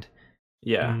mentioned.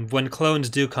 When clones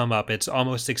do come up, it's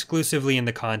almost exclusively in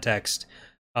the context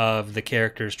of the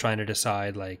characters trying to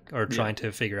decide, trying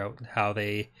to figure out how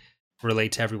they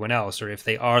relate to everyone else, or if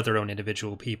they are their own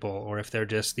individual people, or if they're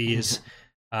just these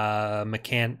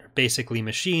basically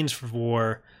machines for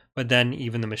war. But then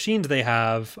even the machines they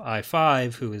have,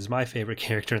 I-5, who is my favorite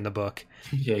character in the book,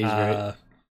 he's great.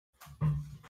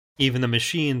 Even the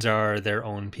machines are their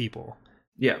own people.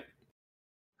 Yeah.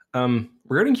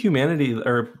 Regarding humanity,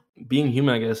 or being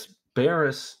human, I guess,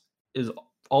 Barriss is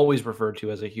always referred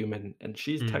to as a human, and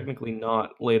she's technically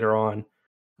not later on.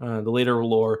 The later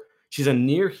lore, she's a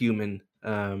near human,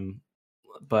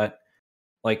 but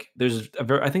like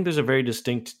I think there's a very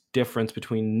distinct difference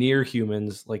between near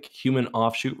humans, like human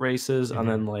offshoot races, and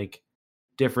then like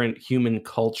different human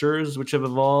cultures which have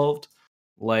evolved.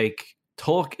 Like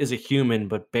Tulk is a human,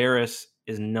 but Barriss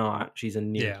is not. She's a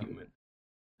near human.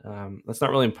 That's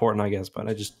not really important, I guess, but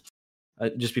I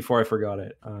just before I forgot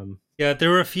it. There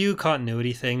were a few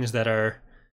continuity things that are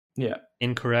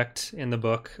incorrect in the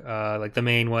book. Like the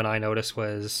main one I noticed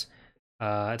was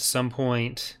at some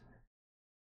point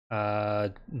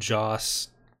Joss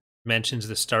mentions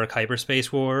the Stark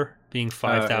hyperspace war being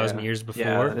 5,000 years before.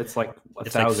 Yeah, it's like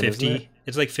 1,000, like 50. Isn't it?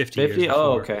 It's like 50 years before.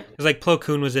 Oh, okay. It's like Plo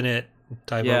Koon was in it.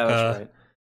 Tyvoka. Yeah, that's right.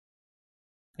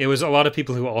 It was a lot of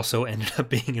people who also ended up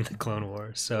being in the Clone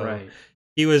Wars. So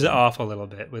he was off a little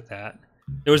bit with that.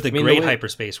 There was the Great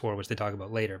Hyperspace War, which they talk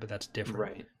about later, but that's different.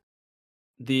 Right.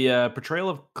 The portrayal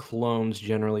of clones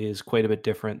generally is quite a bit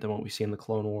different than what we see in the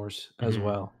Clone Wars as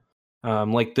well.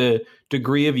 Like the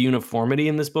degree of uniformity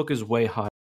in this book is way higher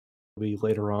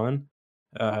later on,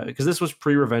 because this was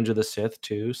pre-Revenge of the Sith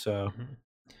too. So,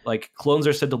 like clones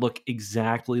are said to look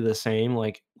exactly the same,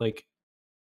 like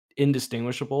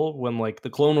indistinguishable. When like the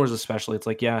Clone Wars, especially, it's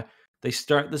like they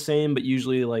start the same, but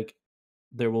usually like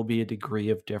there will be a degree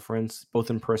of difference both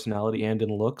in personality and in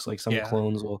looks. Like some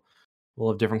clones will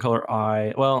have different color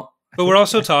eye. Well, but we're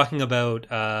also talking about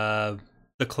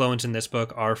the clones in this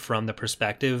book are from the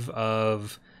perspective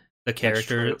of the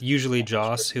character, usually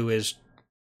Joss, who is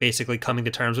basically coming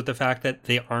to terms with the fact that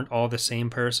they aren't all the same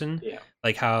person. Yeah.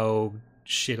 Like how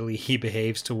shittily he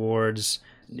behaves towards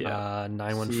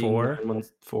 914.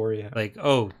 914, yeah. Like,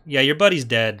 oh, yeah, your buddy's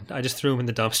dead. I just threw him in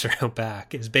the dumpster out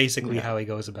back, is basically how he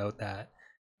goes about that.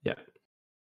 Yeah.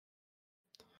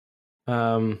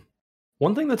 One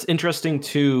thing that's interesting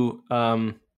too,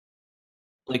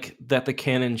 like that the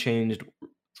canon changed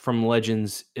from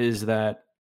Legends is that,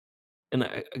 and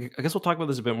I guess we'll talk about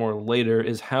this a bit more later,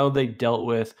 is how they dealt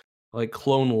with like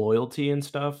clone loyalty and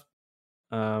stuff.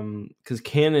 Because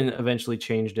canon eventually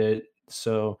changed it,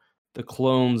 so the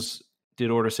clones did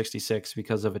Order 66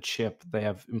 because of a chip they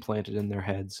have implanted in their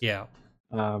heads. Yeah.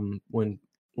 When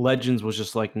Legends was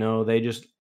just like, no, they just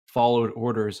followed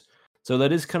orders. So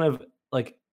that is kind of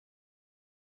like,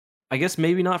 I guess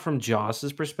maybe not from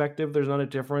Joss's perspective, there's not a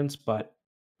difference, but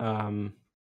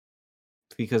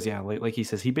because like he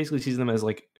says, he basically sees them as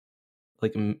like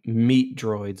meat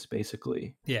droids,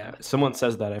 basically. Yeah. Someone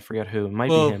says that, I forget who. It might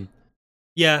be him.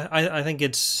 Yeah, I think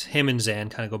it's him and Zan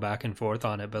kind of go back and forth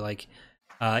on it, but like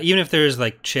even if there's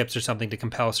like chips or something to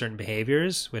compel certain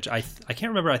behaviors, which I can't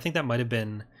remember, I think that might have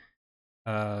been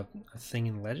a thing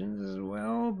in Legends as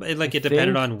well. But it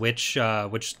depended on which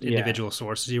individual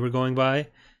sources you were going by.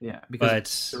 Yeah,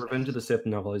 because the Revenge of the Sith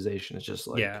novelization is just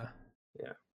like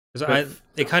because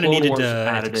it kind of needed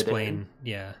to explain.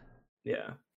 Yeah.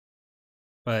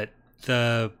 But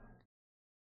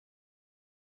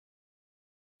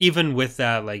even with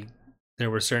that, like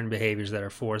there were certain behaviors that are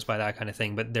forced by that kind of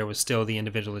thing, but there was still the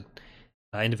individuality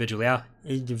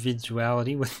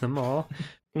with them all.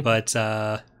 but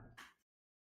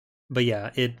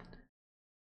yeah,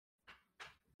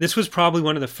 this was probably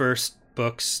one of the first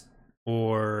books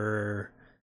or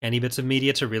any bits of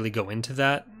media to really go into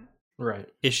that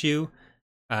issue,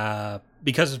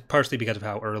 partially because of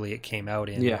how early it came out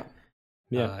in in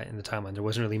the timeline. There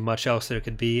wasn't really much else there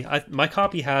could be. My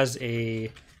copy has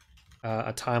a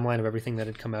timeline of everything that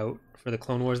had come out for the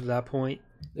Clone Wars at that point.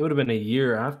 It would have been a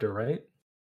year after, right?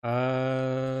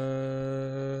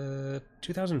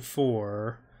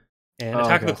 2004, and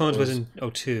Attack of the Clones was in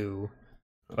 2002.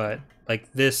 But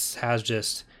like this has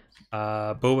just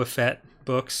Boba Fett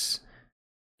books.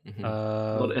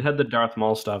 Well, it had the Darth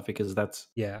Maul stuff because that's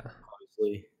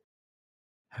obviously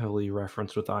heavily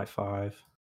referenced with I-5.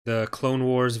 The Clone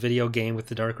Wars video game with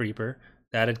the Dark Reaper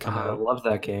that had come out. I love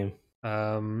that game.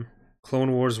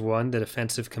 Clone Wars 1, The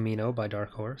Defensive Camino by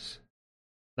Dark Horse.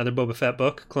 Another Boba Fett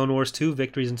book. Clone Wars 2,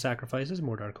 Victories and Sacrifices,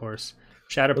 more Dark Horse.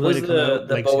 Shatterpoint had come out.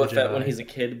 The Boba Fett when he's a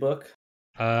kid book.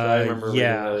 I remember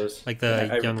reading those. Like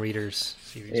the Young Readers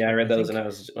series. Yeah, I read those, and I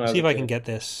was. See if I can get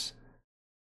this.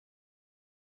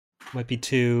 Might be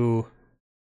too.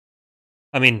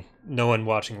 I mean, no one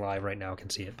watching live right now can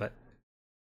see it, but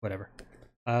whatever.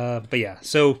 But yeah,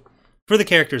 so for the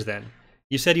characters, then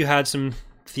you said you had some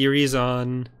theories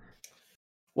on.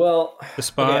 Well, the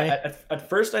spy. Okay, at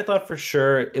first, I thought for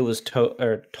sure it was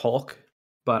Tolk,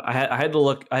 but I had to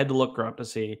look her up to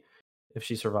see if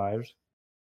she survived.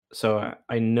 So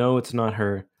I know it's not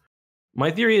her. My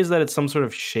theory is that it's some sort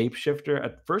of shapeshifter.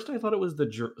 At first, I thought it was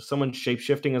someone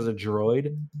shapeshifting as a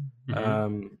droid,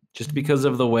 just because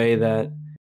of the way that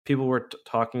people were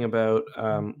talking about,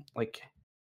 like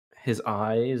his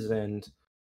eyes and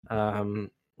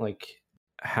like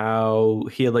how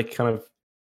he had like kind of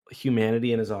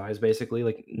humanity in his eyes, basically.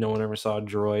 Like no one ever saw a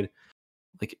droid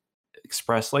like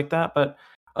expressed like that. But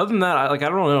other than that, I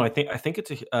don't know. I think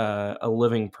it's a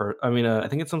living I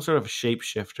think it's some sort of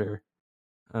shapeshifter.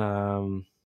 I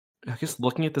guess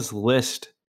looking at this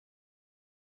list,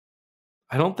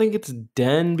 I don't think it's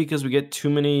Den because we get too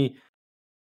many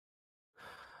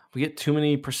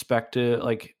perspective,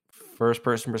 like first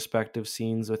person perspective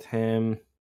scenes with him.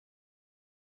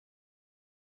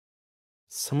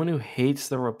 Someone who hates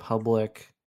the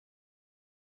Republic.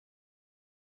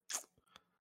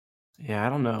 Yeah, I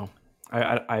don't know.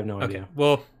 I have no idea.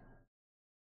 Well,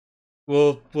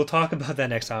 we'll talk about that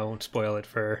next time. I won't spoil it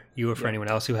for you or for anyone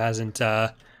else who hasn't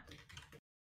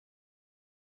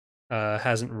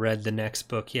read the next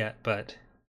book yet. But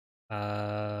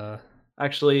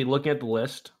actually, looking at the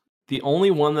list, the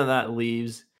only one that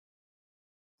leaves.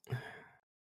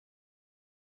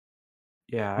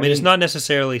 Yeah, I mean, it's not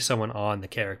necessarily someone on the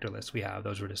character list we have.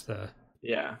 Those were just the.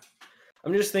 Yeah,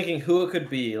 I'm just thinking who it could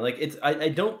be. Like it's, I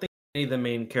don't think any of the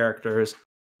main characters.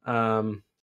 I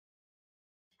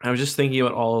was just thinking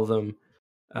about all of them.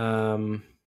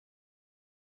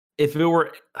 If it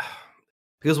were,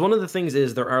 because one of the things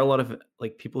is there are a lot of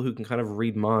like people who can kind of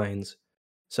read minds,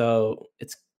 so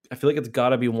I feel like it's got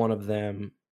to be one of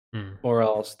them. or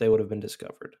else they would have been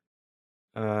discovered.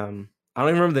 I don't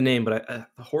even remember the name, but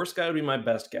the horse guy would be my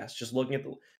best guess. Just looking at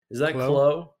is that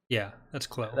Chloe? Yeah, that's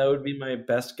Chloe. That would be my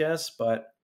best guess,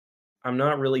 but I'm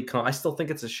not really. I still think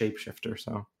it's a shapeshifter.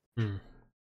 So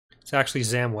it's actually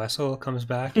Zam Wessel comes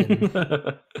back.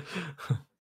 And...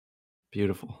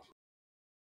 Beautiful.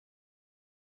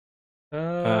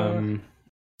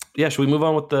 Yeah, should we move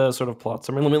on with the sort of plot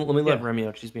summary? Let me let Remy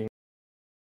out. She's being.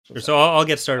 So I'll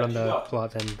get started on the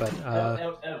plot then. But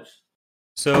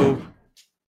so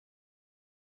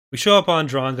we show up on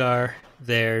Drongar.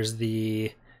 There's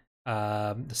the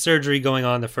surgery going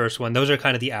on. The first one. Those are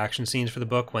kind of the action scenes for the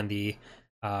book when they're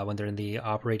in the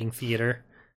operating theater.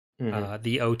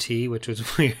 The OT, which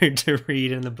was weird to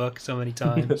read in the book so many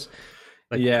times.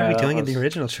 Like, what are we doing in the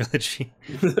original trilogy?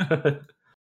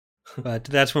 But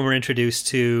that's when we're introduced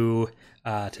to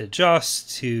Joss,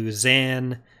 to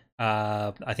Zan.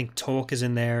 I think Tolk is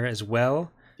in there as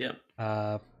well. Yeah.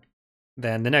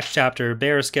 Then the next chapter,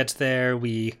 Barris gets there.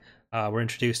 We're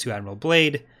introduced to Admiral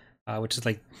Blade, which is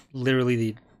like literally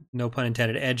the, no pun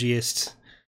intended, edgiest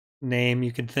name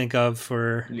you could think of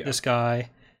for this guy.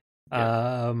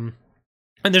 Yeah.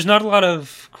 And there's not a lot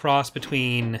of cross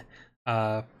between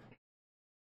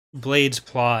Blade's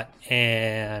plot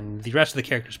and the rest of the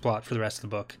character's plot for the rest of the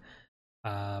book.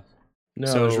 No,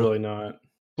 there's really not.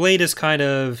 Blade is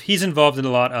he's involved in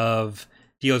a lot of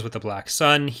deals with the Black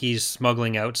Sun. He's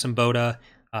smuggling out some Boda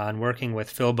and working with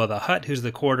Philba the Hutt, who's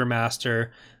the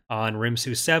quartermaster on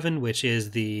Rimsu 7, which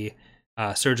is the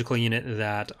surgical unit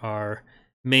that our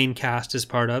main cast is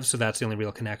part of. So that's the only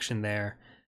real connection there.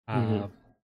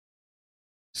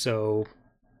 So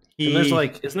and there's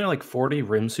isn't there 40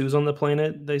 Rimsus on the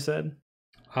planet, they said?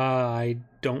 I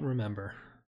don't remember.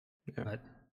 Yeah. But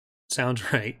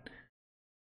sounds right.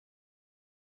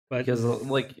 But because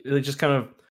it just kind of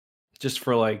just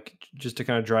to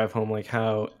kind of drive home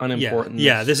how unimportant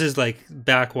this is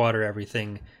backwater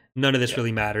everything. None of this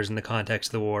really matters in the context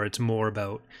of the war. It's more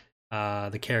about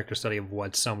the character study of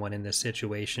what someone in this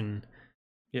situation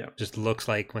just looks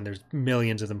like when there's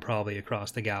millions of them probably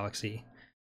across the galaxy.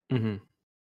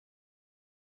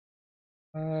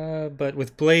 But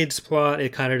with Blade's plot,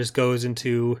 it kind of just goes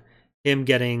into him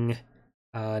getting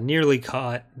nearly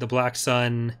caught. The Black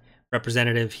Sun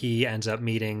representative he ends up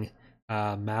meeting,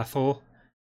 Mathel,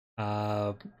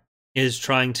 is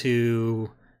trying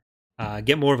to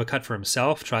get more of a cut for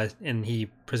himself. And he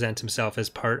presents himself as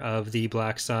part of the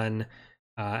Black Sun,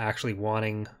 actually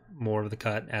wanting more of the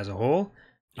cut as a whole.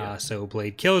 So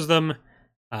Blade kills them.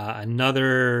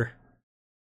 Another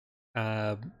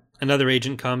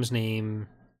agent comes named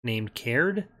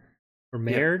Caird or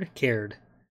Maird? Caird.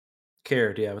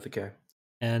 Caird, yeah, with a K.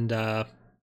 And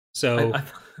so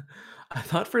I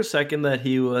thought for a second that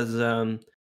he was the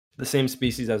same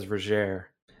species as Vergere.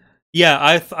 Yeah,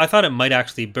 I thought it might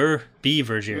actually be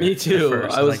Vergere. Me too.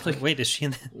 I was wait, is she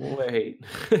in wait.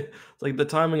 It's the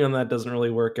timing on that doesn't really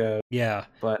work out. Yeah.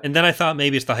 But and then I thought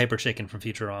maybe it's the Hyper Chicken from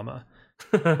Futurama.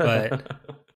 But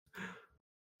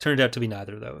turned out to be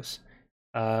neither of those.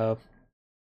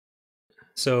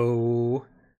 So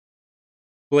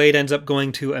Blade ends up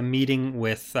going to a meeting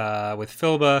with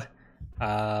Philba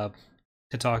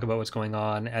to talk about what's going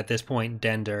on. At this point,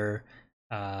 Dender,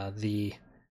 the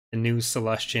new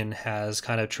Celestian, has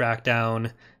kind of tracked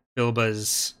down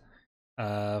Philba's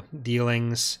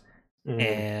dealings,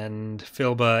 and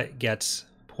Philba gets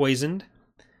poisoned.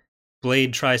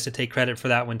 Blade tries to take credit for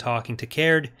that when talking to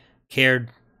Caird. Caird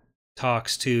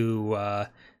talks to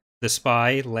the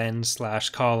spy,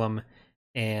 Len/Column,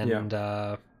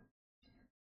 and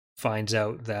finds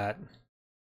out that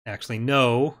actually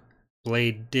no,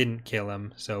 Blade didn't kill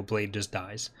him, so Blade just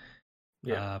dies.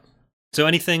 So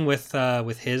anything with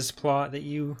his plot that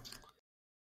you?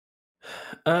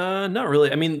 Not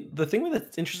really. I mean, the thing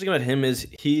that's interesting about him is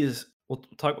we'll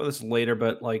talk about this later,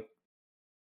 but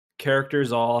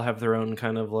characters all have their own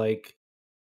kind of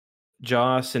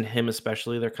Joss and him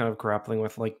especially, they're kind of grappling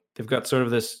with they've got sort of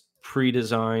this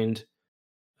pre-designed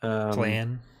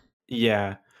plan.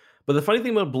 Yeah. But the funny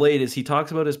thing about Blade is he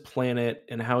talks about his planet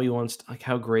and how he wants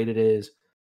how great it is.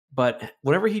 But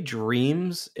whenever he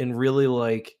dreams and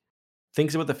really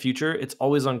thinks about the future, it's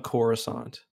always on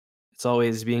Coruscant. It's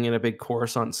always being in a big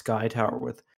Coruscant sky tower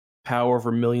with power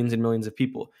over millions and millions of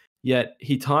people. Yet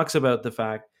he talks about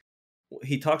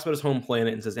his home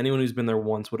planet and says anyone who's been there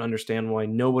once would understand why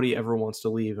nobody ever wants to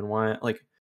leave and why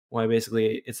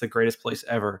basically it's the greatest place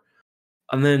ever.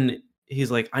 And then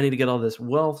he's I need to get all this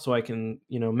wealth so I can,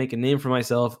 make a name for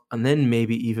myself and then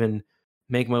maybe even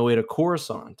make my way to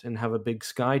Coruscant and have a big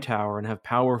sky tower and have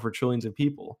power for trillions of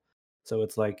people. So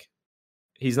it's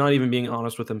he's not even being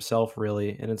honest with himself,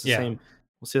 really. And it's the Yeah. same.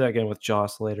 We'll see that again with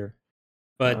Joss later.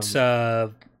 But I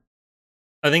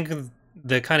think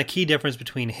the kind of key difference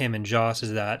between him and Joss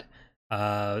is that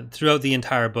throughout the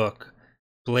entire book,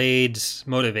 Blade's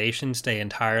motivations stay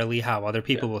entirely how other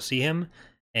people will see him,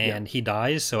 and he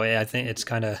dies. So I think it's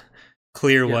kind of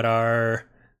clear what our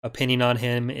opinion on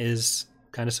him is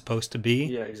kind of supposed to be.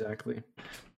 Yeah, exactly.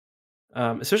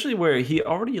 Especially where he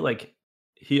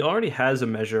already has a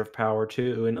measure of power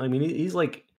too, and I mean he's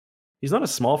not a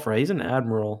small fry. He's an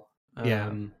admiral.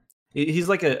 He's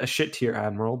like a shit tier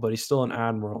admiral, but he's still an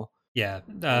admiral. Yeah,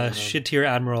 shit tier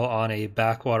admiral on a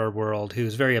backwater world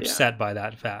who's very upset by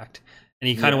that fact. And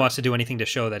he kind of wants to do anything to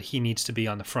show that he needs to be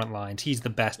on the front lines. He's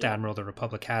the best admiral the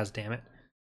Republic has, damn it.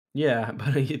 Yeah,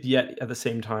 but yet at the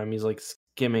same time, he's like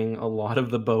skimming a lot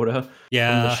of the Bota from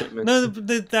the shipment. No,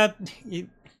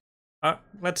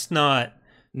 let's not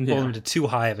hold him to too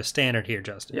high of a standard here,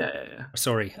 Justin. Yeah.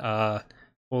 Sorry,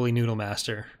 Holy Noodle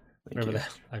Master. Whatever that.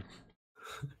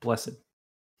 Blessed.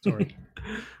 Sorry.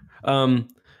 One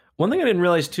thing I didn't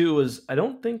realize too was I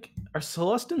don't think are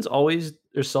Celestins always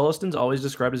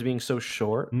described as being so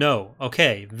short. No.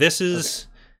 Okay. This is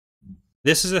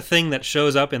a thing that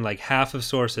shows up in like half of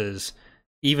sources,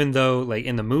 even though like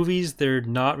in the movies they're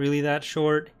not really that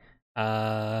short.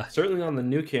 Certainly on the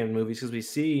new canon movies, because we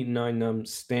see Nien Nunb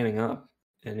standing up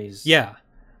and he's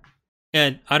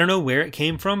and I don't know where it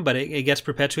came from, but it gets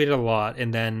perpetuated a lot,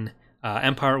 and then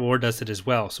Empire at War does it as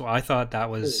well. So I thought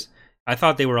I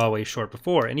thought they were always short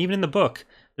before. And even in the book,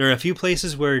 there are a few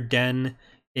places where Den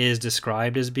is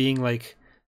described as being like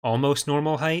almost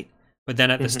normal height, but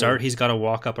then at the start he's got to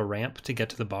walk up a ramp to get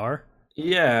to the bar.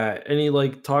 Yeah, and he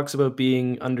like talks about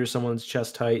being under someone's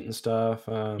chest height and stuff.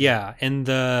 And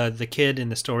the kid in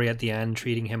the story at the end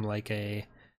treating him like a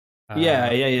like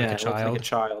a child. Like a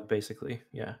child, basically.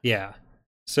 Yeah.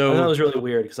 So that was really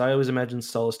weird because I always imagined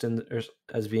Celestin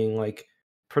as being like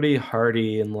pretty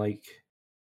hardy and like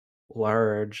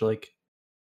large, like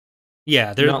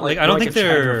they're not like I don't think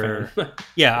they're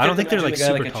I don't think they're like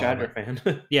super like a tall. fan.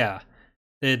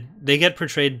 They get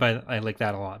portrayed by like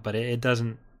that a lot, but it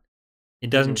doesn't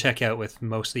check out with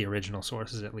most of the original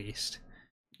sources, at least.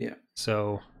 Yeah.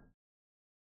 So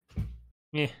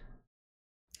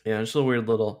just a weird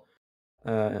little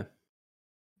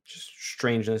just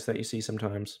strangeness that you see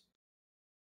sometimes.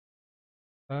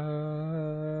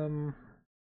 So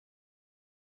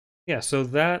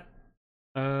that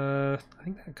I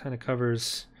think that kind of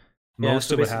covers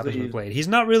most of what happens with Blade. He's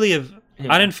not really I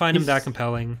didn't find him that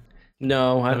compelling.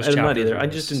 No, I'm not either. I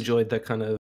just enjoyed that kind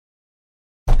of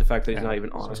the fact that he's not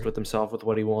even honest with himself with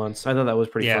what he wants. I thought that was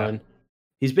pretty fun.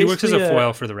 He works as a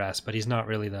foil for the rest, but he's not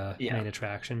really the main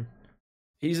attraction.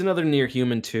 He's another near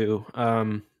human too.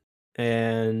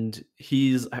 And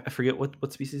he's I forget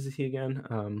what species is he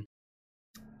again?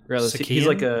 He's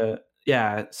like a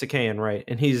Sakaean, right?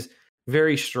 And he's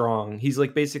very strong. He's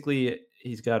like basically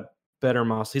he's got better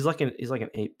muscle. He's like an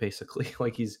ape basically.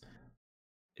 Like he's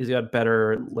got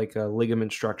better like a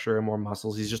ligament structure and more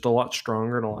muscles. He's just a lot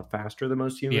stronger and a lot faster than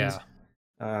most humans.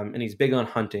 And he's big on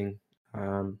hunting,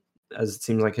 as it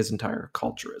seems like his entire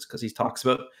culture is, because he talks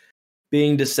about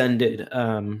being descended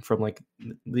from like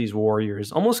these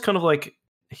warriors, almost kind of like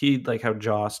how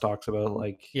Joss talks about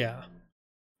like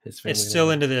his family. It's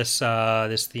still into this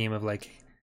this theme of like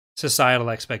societal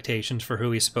expectations for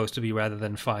who he's supposed to be, rather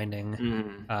than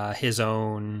finding his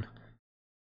own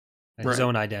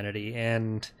identity.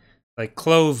 And like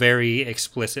Chloe very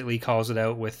explicitly calls it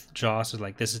out with Joss, is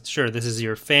like, this is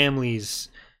your family's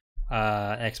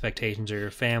expectations or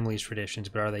your family's traditions,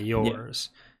 but are they yours?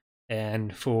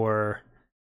 And for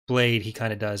Blade, he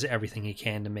kind of does everything he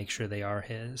can to make sure they are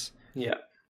his. Yeah,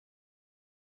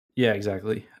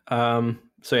 exactly.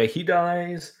 So he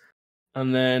dies,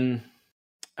 and then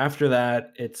after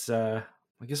that, it's I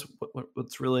guess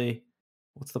what's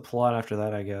the plot after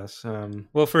that? I guess.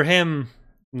 Well, for him,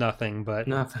 nothing. But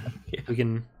nothing. We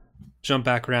can jump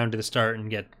back around to the start and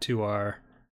get to our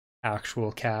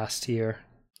actual cast here.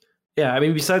 Yeah, I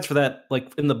mean, besides for that,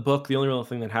 like in the book, the only real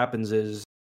thing that happens is,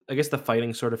 I guess, the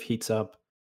fighting sort of heats up,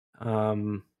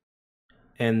 and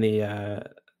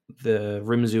the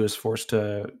Rimzu is forced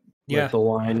to. The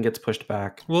line gets pushed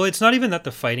back. Well, it's not even that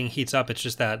the fighting heats up. It's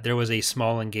just that there was a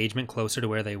small engagement closer to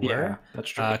where they were. Yeah, that's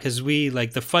true. Because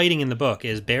the fighting in the book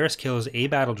is Barriss kills a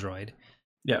battle droid,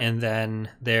 and then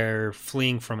they're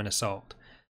fleeing from an assault.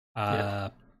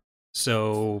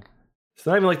 So it's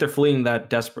not even like they're fleeing that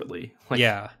desperately.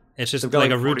 It's just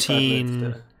like a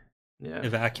routine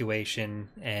evacuation,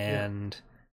 and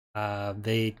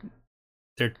their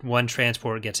one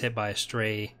transport gets hit by a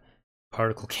stray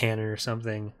particle cannon or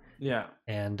something. Yeah.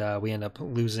 and we end up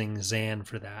losing Zan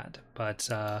for that. But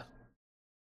I'm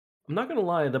not gonna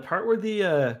lie, the part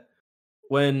where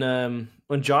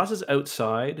when Joss is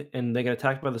outside and they get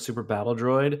attacked by the super battle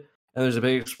droid and there's a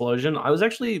big explosion, I was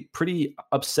actually pretty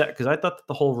upset because I thought that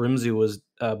the whole Rimzu was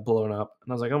blown up,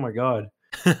 and I was like, oh my god,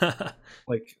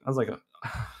 like I was like,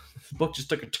 the book just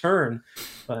took a turn,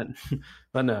 but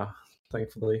but no,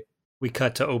 thankfully. we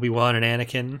cut to Obi-Wan and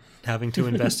Anakin having to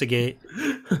investigate.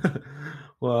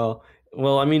 well,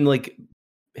 well, I mean, like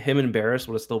him and Barriss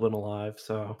would have still been alive,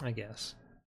 so I guess.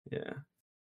 yeah.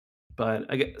 But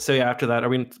I guess, so yeah, after that, are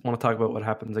we want to talk about what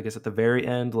happens? I guess at the very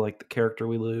end, like the character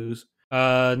we lose.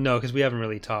 No, because we haven't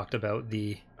really talked about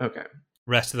the Okay.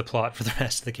 rest of the plot for the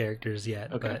rest of the characters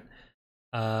yet. Okay.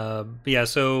 But yeah,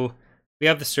 so we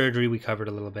have the surgery we covered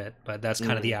a little bit, but that's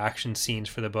kind of the action scenes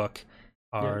for the book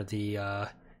are the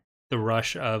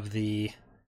rush of the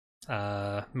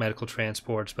medical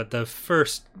transports. But the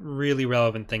first really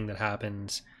relevant thing that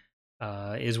happens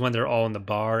is when they're all in the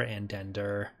bar and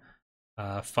Dender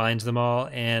finds them all.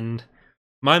 And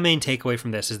my main takeaway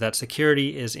from this is that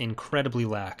security is incredibly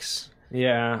lax.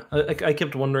 Yeah, I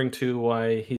kept wondering too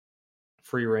why he's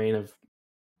free reign of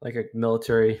like a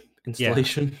military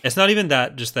installation. Yeah. It's not even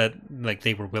that just that like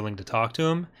they were willing to talk to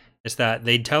him. It's that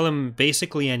they'd tell him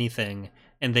basically anything,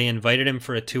 and they invited him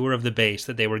for a tour of the base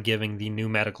that they were giving the new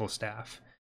medical staff.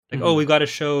 Like, oh, we got to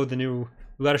show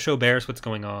Barriss what's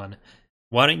going on.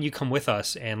 Why don't you come with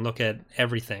us and look at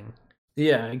everything?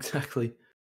 Yeah, exactly.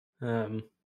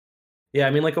 Yeah, I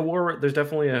mean, like there's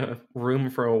definitely a room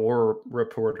for a war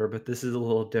reporter, but this is a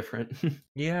little different.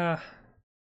 Yeah.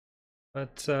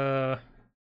 But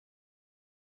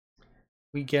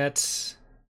we get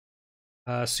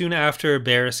soon after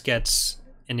Barriss gets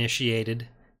initiated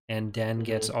and Den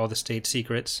gets all the state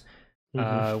secrets,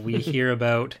 we hear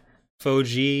about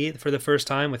Foji for the first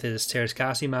time with his Teräs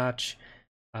Käsi match,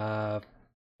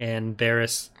 and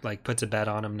Barriss like puts a bet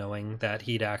on him, knowing that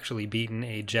he'd actually beaten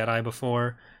a Jedi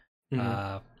before,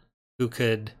 who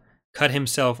could cut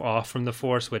himself off from the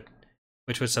Force,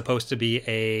 which was supposed to be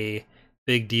a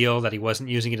big deal that he wasn't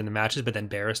using it in the matches, but then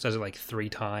Barriss does it like 3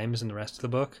 times in the rest of the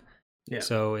book. Yeah.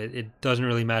 So it doesn't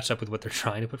really match up with what they're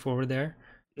trying to put forward there.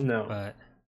 No. But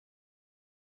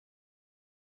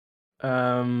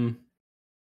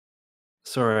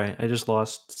sorry, I just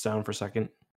lost sound for a second.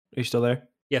 Are you still there?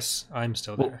 yes, I'm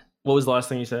still there. What was the last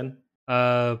thing you said?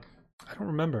 I don't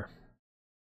remember.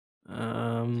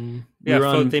 Yeah,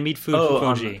 they meet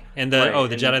Foji, and the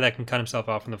Jedi that can cut himself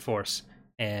off from the Force,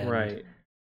 and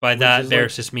by that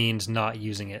Barriss just means not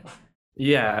using it.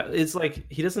 Yeah, it's like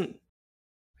he doesn't,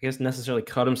 I guess, necessarily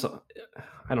cut himself.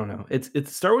 I don't know.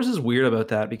 It's Star Wars is weird about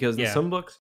that because in some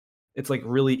books, it's like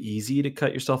really easy to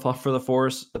cut yourself off for the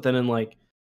Force, but then in like,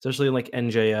 especially in like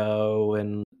NJO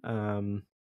and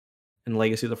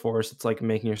Legacy of the Force, it's like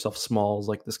making yourself small is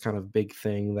like this kind of big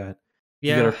thing that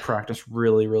you gotta practice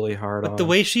really, really hard on. But the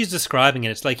way she's describing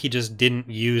it, it's like he just didn't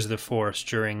use the Force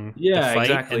during the fight.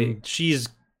 Exactly. And she's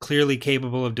clearly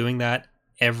capable of doing that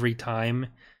every time.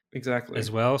 Exactly.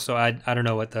 As well. So I don't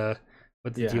know what the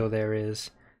deal there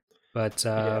is. But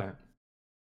so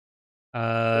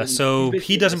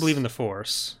he doesn't believe in the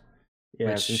Force.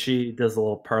 Yeah, and she does a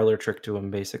little parlor trick to him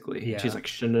basically. Yeah. She's like,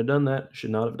 shouldn't have done that,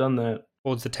 should not have done that.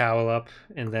 Holds the towel up,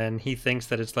 and then he thinks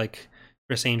that it's like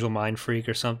Chris Angel mind freak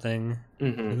or something.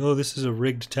 Like, oh, this is a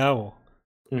rigged towel.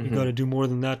 You got to do more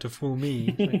than that to fool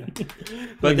me.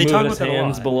 But like they talk about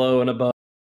hands below and above.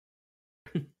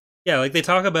 Yeah, like they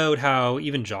talk about how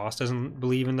even Joss doesn't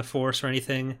believe in the Force or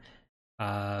anything.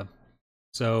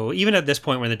 So even at this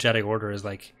point when the Jedi Order is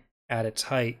like at its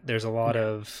height, there's a lot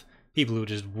of people who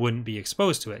just wouldn't be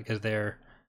exposed to it because they're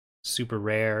super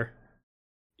rare.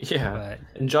 Yeah,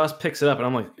 and Joss picks it up, and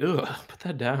I'm like, ugh, put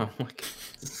that down. Like,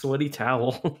 it's a sweaty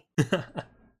towel.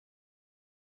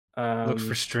 Look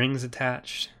for strings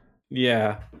attached.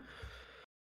 Yeah.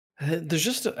 There's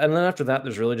just, and then after that,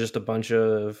 there's really just a bunch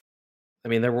of, I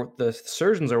mean, the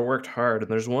surgeons are worked hard,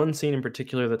 and there's one scene in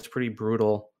particular that's pretty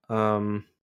brutal. The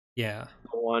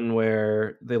one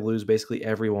where they lose basically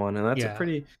everyone, and that's a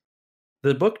pretty.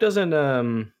 The book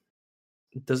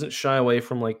doesn't shy away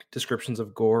from like descriptions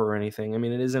of gore or anything. I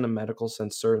mean, it is in a medical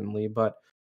sense certainly, but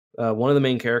one of the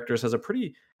main characters has a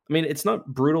pretty. I mean, it's not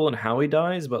brutal in how he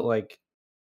dies, but like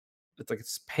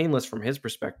it's painless from his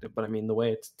perspective. But I mean, the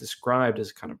way it's described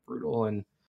is kind of brutal and.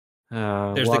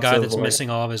 There's the guy that's missing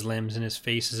all of his limbs and his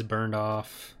face is burned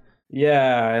off.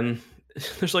 Yeah, and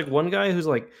there's like one guy who's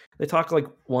like they talk like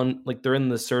they're in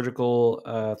the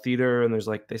surgical theater and there's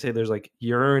like they say there's like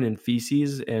urine and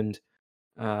feces and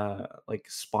like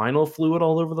spinal fluid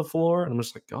all over the floor, and I'm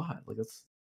just like, God, like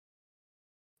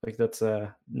Like that's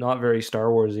not very Star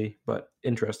Warsy, but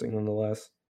interesting nonetheless.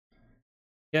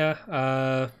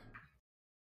 Yeah,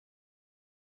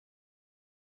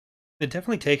 it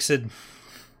definitely takes a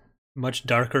much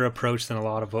darker approach than a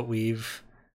lot of what we've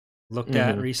looked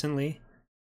at Hmm. recently.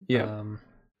 Yeah, Um,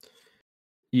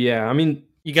 yeah. I mean,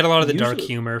 you get a lot of the dark usually,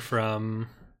 humor from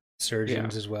yeah,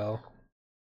 surgeons as well.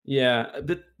 yeah.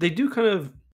 But they do kind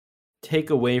of take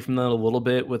away from that a little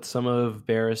bit with some of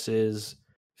Barris's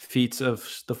feats of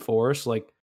the Force.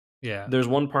 Like, Yeah, there's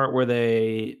one part where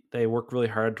they work really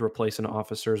hard to replace an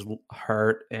officer's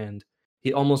heart, and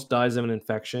he almost dies of an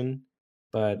infection,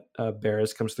 but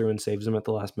Barris comes through and saves him at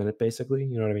the last minute. Basically,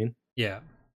 you know what I mean? yeah,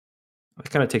 It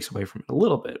kind of takes away from it a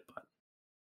little bit, but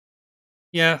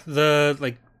yeah.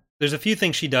 There's a few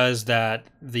things she does that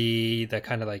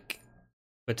kind of like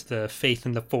puts the faith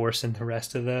in the Force and the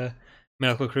rest of the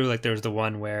medical crew. Like there was the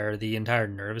one where the entire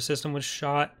nervous system was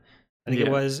shot, I think it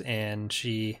yeah, was, and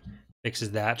she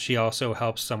fixes that. She also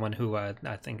helps someone who I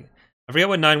think I forget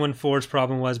what 914's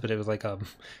problem was, but it was like a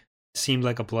seemed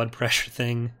like a blood pressure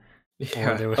thing, or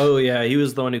yeah. there was Oh yeah, he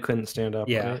was the one who couldn't stand up,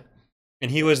 yeah, right?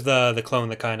 and he Yeah, was the clone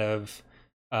that kind of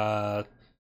uh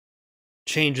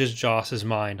changes Joss's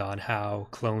mind on how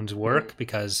clones mm, work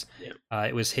because yeah.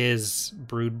 it was his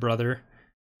brood brother,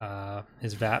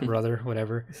 his vat brother,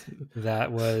 whatever,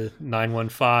 that was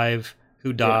 915 who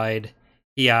Yeah, died.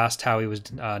 He asked how he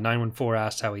was. 914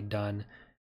 asked how he'd done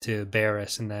to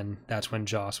Barris, and then that's when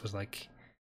Joss was like,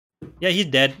 "Yeah, he's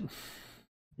dead."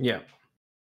 yeah,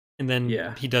 And then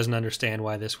yeah. he doesn't understand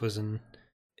why this was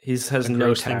Has a no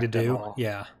gross thing to tact at do. all.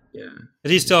 Yeah, Yeah,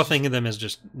 but he's he's still just thinking of them as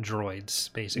just droids,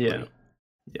 yeah, basically.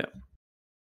 yeah.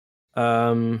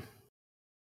 Um,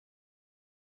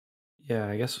 yeah.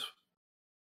 I guess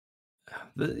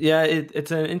yeah,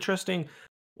 it's an interesting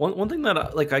one thing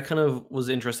that like I kind of was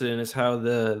interested in is how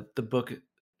the book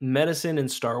medicine in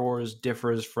Star Wars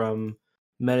differs from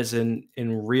medicine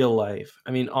in real life.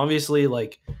 I mean, obviously,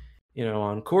 like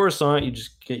on Coruscant, you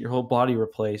just get your whole body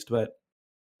replaced, but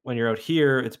when you're out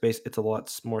here, it's a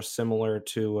lot more similar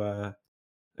to I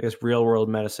guess real world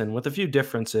medicine with a few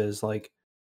differences. Like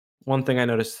one thing I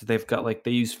noticed, they've got like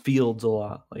they use fields a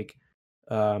lot. Like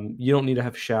you don't need to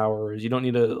have showers. You don't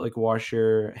need to like wash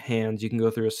your hands. You can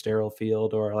go through a sterile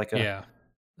field or like Yeah,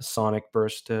 a sonic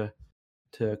burst to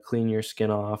clean your skin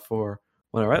off or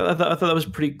whatever. I thought that was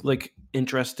pretty like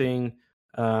interesting,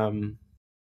 um,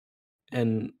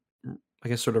 and I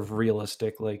guess sort of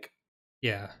realistic like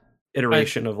yeah. I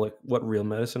iteration of like what real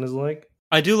medicine is like.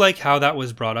 I do like how that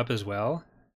was brought up as well.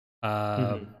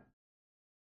 Uh, Hmm.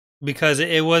 because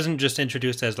it wasn't just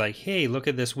introduced as like, hey, look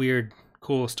at this weird,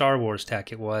 cool Star Wars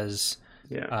tech. It was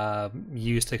Yeah,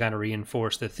 used to kind of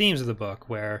reinforce the themes of the book,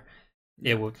 where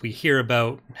yeah, we hear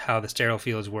about how the sterile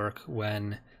fields work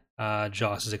when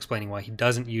Joss is explaining why he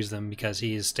doesn't use them because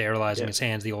he's sterilizing yeah. his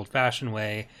hands the old-fashioned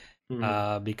way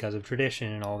Hmm. because of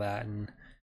tradition and all that, and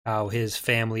how his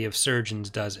family of surgeons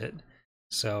does it.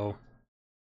 So,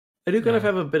 I do kind of uh,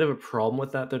 have a bit of a problem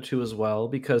with that though too as well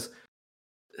because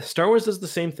Star Wars does the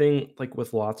same thing like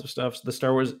with lots of stuff. So the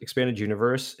Star Wars expanded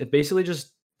universe, it basically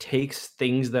just takes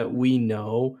things that we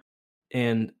know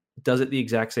and does it the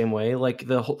exact same way. Like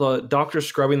the doctor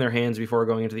scrubbing their hands before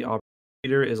going into the operating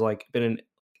theater is like been in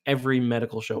every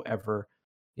medical show ever.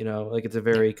 Like it's a yeah,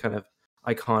 very kind of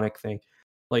iconic thing.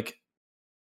 Like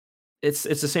it's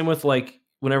the same with like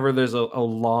whenever there's a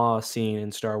law scene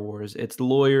in Star Wars, it's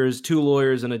lawyers, two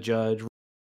lawyers and a judge.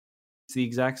 It's the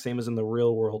exact same as in the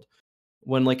real world.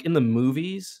 When like in the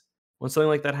movies, when something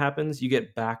like that happens, you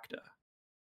get BACTA,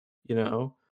 you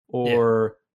know? yeah,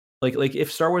 Or like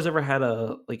if Star Wars ever had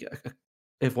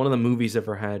if one of the movies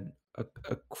ever had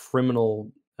a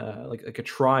criminal like a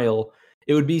trial,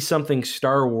 it would be something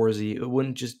Star Warsy. It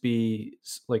wouldn't just be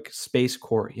like space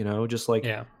court, just like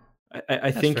yeah.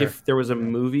 I That's think fair. if there was a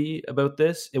movie about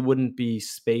this, it wouldn't be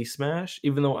Space Mash,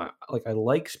 even though I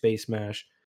like Space Mash.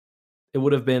 It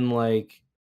would have been like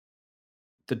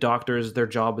the doctors, their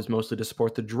job is mostly to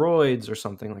support the droids or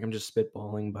something. Like I'm just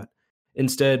spitballing, but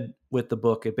instead with the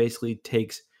book, it basically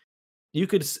takes you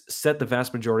could set the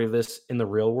vast majority of this in the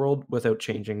real world without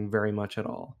changing very much at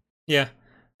all. Yeah,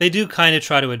 they do kind of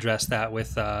try to address that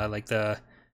with like the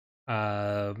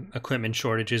equipment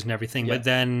shortages and everything. Yeah, But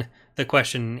then the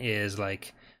question is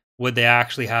like, would they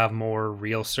actually have more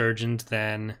real surgeons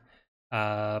than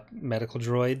medical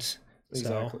droids?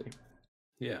 So exactly.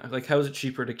 Yeah, like how is it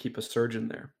cheaper to keep a surgeon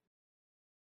there?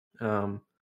 Um,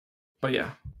 but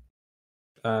yeah,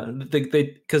 they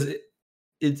because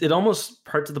it almost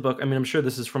parts of the book. I mean, I'm sure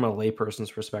this is from a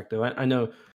layperson's perspective. I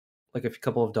know like a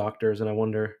couple of doctors, and I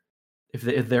wonder if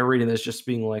they're reading this just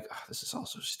being like, oh, this is all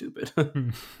so stupid.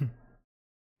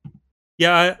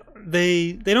 Yeah,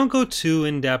 they don't go too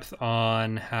in depth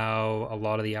on how a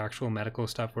lot of the actual medical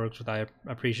stuff works, which I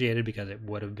appreciated because it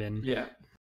would have been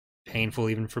painful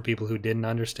even for people who didn't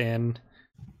understand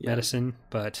medicine.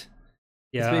 But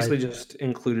yeah, it's basically just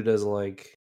included as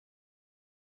like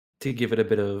to give it a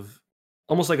bit of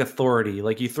almost like authority.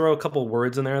 Like you throw a couple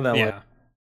words in there that like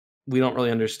we don't really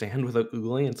understand without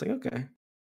Googling. It's like, okay.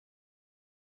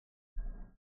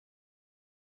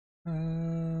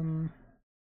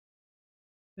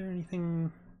 Is there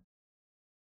anything?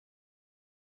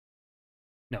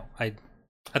 No, I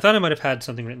thought I might have had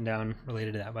something written down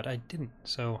related to that, but I didn't.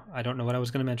 So I don't know what I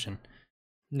was going to mention.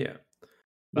 Yeah.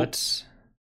 But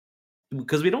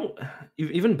because we don't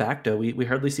even Bacta, we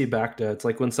hardly see Bacta. It's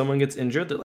like when someone gets injured,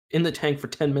 they're like in the tank for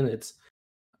 10 minutes.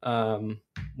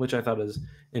 Which I thought is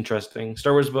interesting.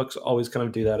 Star Wars books always kind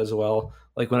of do that as well.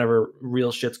 Like whenever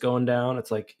real shit's going down, it's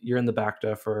like you're in the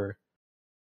Bacta for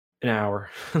an hour.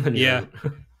 Yeah.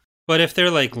 But if their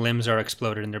like limbs are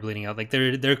exploded and they're bleeding out, like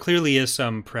there clearly is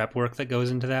some prep work that goes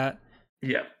into that.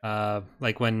 Yeah.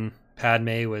 Like when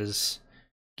Padme was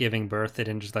giving birth, they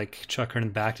didn't just like chuck her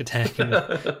in the Bacta tank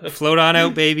and float on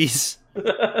out, babies.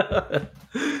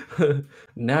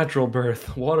 Natural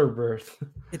birth, water birth.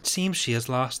 It seems she has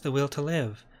lost the will to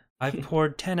live. I've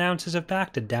poured 10 ounces of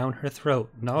Bacta down her throat,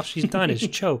 and all she's done is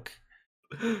choke.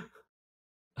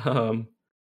 What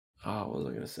was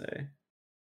I gonna say?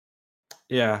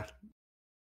 Yeah,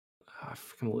 I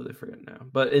completely forget now.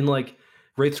 But in like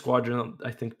Wraith Squadron,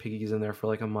 I think Piggy's in there for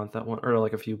like a month at one, or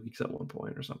like a few weeks at one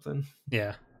point, or something.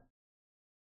 Yeah.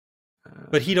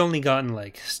 But he'd only gotten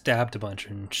like stabbed a bunch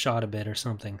and shot a bit or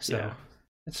something, so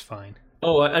it's fine.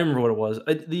 Oh, I remember what it was.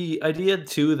 The idea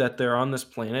too that they're on this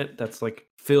planet that's like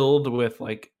filled with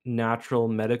like natural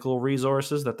medical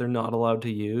resources that they're not allowed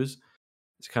to use.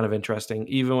 It's kind of interesting.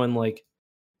 Even when like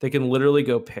they can literally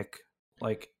go pick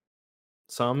like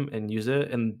some and use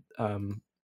it, and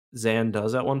Zan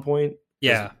does at one point.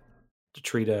 Yeah, to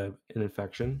treat an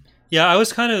infection. Yeah, I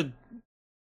was kind of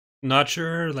not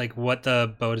sure like what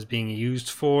the boat is being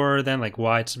used for. Then like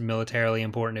why it's militarily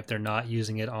important if they're not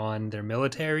using it on their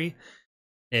military.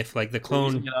 If like the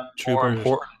clone troopers,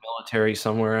 important military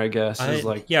somewhere, I guess. Is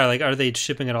like like are they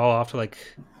shipping it all off to like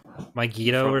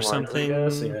Megiddo or something?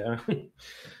 Yeah,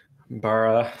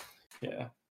 Bara. Yeah.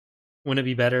 Wouldn't it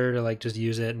be better to like just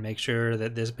use it and make sure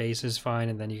that this base is fine,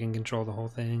 and then you can control the whole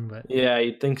thing? But yeah,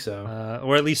 you'd think so,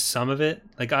 or at least some of it.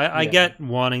 Like I get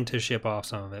wanting to ship off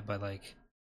some of it, but like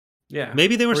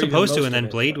maybe they were supposed to, and then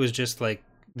Blade was just like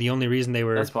the only reason they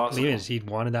were leaving is he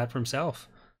wanted that for himself.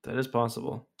 That is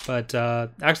possible. But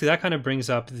actually, that kind of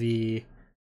brings up the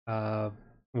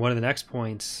one of the next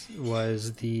points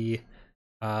was the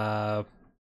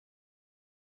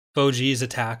Foji's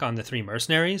attack on the three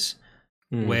mercenaries,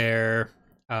 where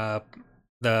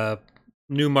the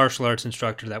new martial arts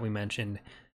instructor that we mentioned,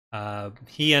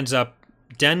 he ends up,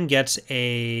 Den gets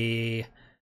a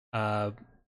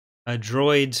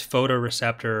droid's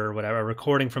photoreceptor or whatever, a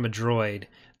recording from a droid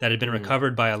that had been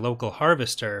recovered by a local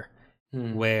harvester,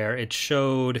 where it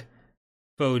showed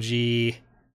Foji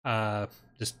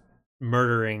just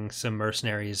murdering some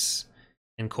mercenaries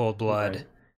in cold blood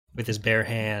with his bare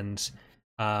hands.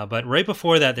 But right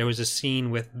before that, there was a scene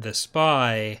with the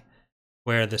spy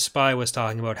where the spy was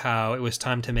talking about how it was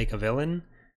time to make a villain.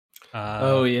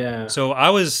 So I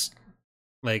was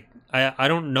like, I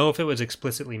don't know if it was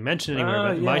explicitly mentioned anywhere,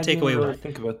 but my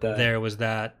takeaway there was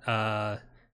that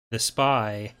the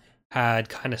spy had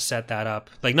kind of set that up.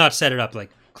 Like, not set it up, like,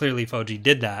 clearly Foji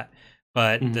did that,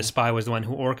 but the spy was the one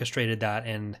who orchestrated that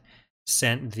and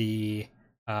sent the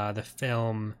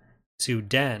film to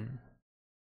Den.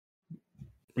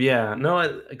 Yeah,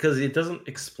 no, because it doesn't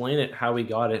explain it how he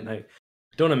got it, and I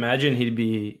don't imagine he'd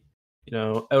be,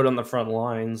 out on the front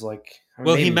lines. Like,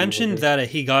 well, he mentioned that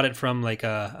he got it from like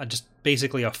a just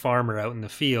basically a farmer out in the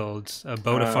fields, a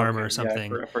Boda farmer or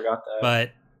something. Yeah, I forgot that.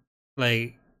 But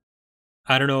like,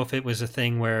 I don't know if it was a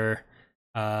thing where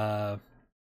the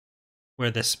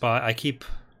spy. I keep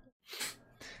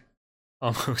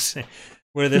almost saying,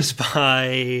 where the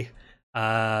spy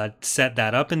set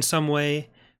that up in some way,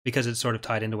 because it's sort of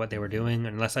tied into what they were doing,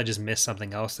 unless I just missed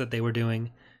something else that they were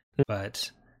doing.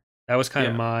 But that was kind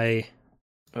of my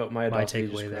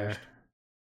takeaway there.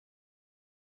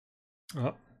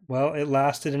 Oh, well, it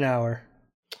lasted an hour.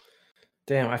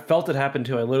 Damn, I felt it happen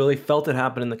too. I literally felt it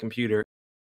happen in the computer.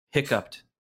 Hiccuped.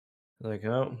 Like,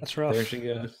 oh, that's rough. There she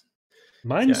goes.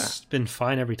 Mine's been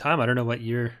fine every time. I don't know what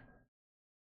you're...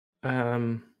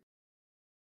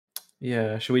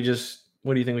 Yeah, should we just...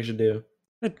 What do you think we should do?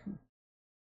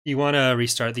 You want to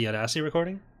restart the Audacity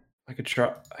recording? I could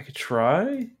try.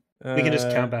 We can just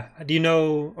count back. Do you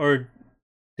know, or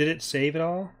Did it save it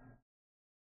all?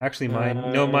 Actually,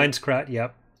 mine's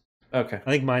Yep. Okay.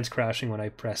 I think mine's crashing when I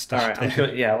press stop. All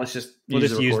right. Let's just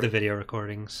use the video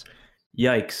recordings.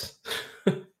 Yikes.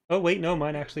 Oh wait, no,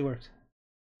 mine actually worked.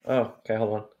 Oh, okay,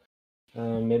 hold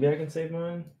on. Maybe I can save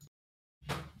mine.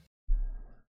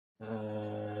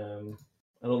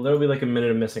 There'll be like a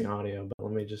minute of missing audio, but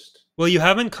let me just. Well, you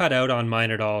haven't cut out on mine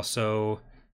at all, so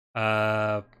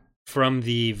from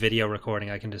the video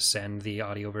recording, I can just send the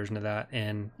audio version of that,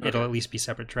 and it'll at least be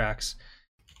separate tracks,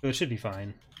 so it should be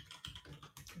fine.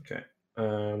 Okay.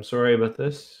 Sorry about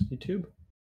this, YouTube.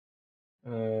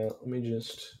 Let me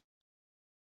just.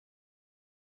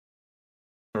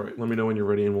 All right, let me know when you're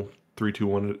ready, and we'll 3, 2,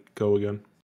 1, go again.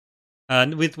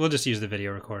 We'll just use the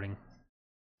video recording.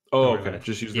 Oh, okay.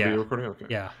 Just use the video recording. Okay.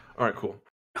 Yeah. All right. Cool.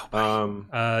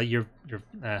 Your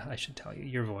I should tell you,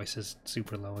 your voice is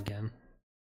super low again.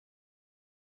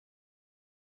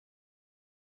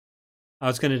 I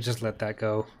was gonna just let that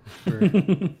go.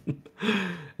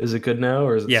 Is it good now,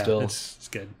 or is it still? It's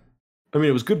good. I mean,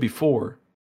 it was good before.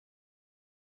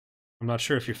 I'm not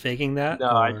sure if you're faking that. No,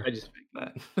 I just faked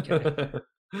that. Okay.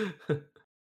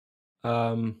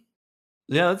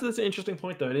 Yeah, that's an interesting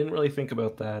point, though. I didn't really think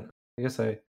about that. I guess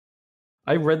I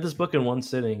read this book in one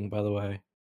sitting, by the way.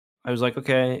 I was like,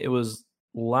 okay, it was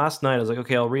last night. I was like,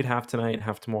 okay, I'll read half tonight and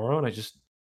half tomorrow, and I just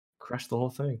crushed the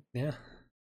whole thing. Yeah.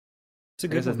 It's a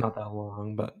good one. It's not that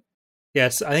long, but yeah, I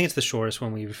think it's the shortest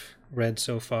one we've read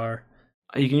so far.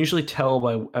 You can usually tell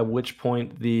by at which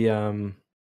point because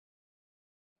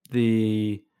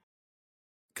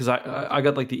I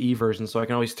got like the e-version, so I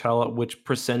can always tell at which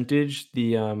percentage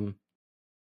the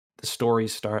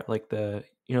stories start. Like they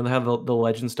have the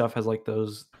legend stuff has like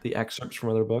the excerpts from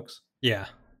other books. Yeah.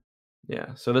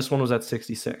 So this one was at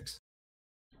 66.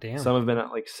 Damn. Some have been at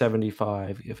like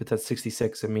 75. If it's at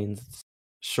 66, it means it's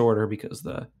shorter because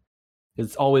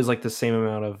it's always like the same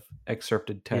amount of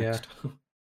excerpted text.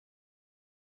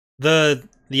 Yeah.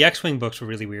 The X-Wing books were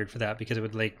really weird for that because it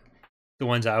would like the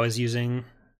ones I was using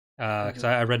because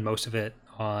I read most of it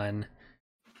on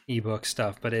ebook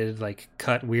stuff, but it like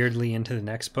cut weirdly into the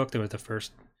next book. There was the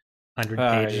first 100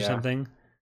 pages or something.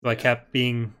 So I kept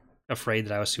being afraid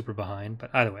that I was super behind, but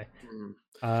either way.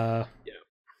 I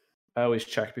always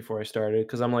checked before I started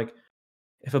because I'm like,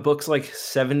 if a book's like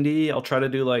 70, I'll try to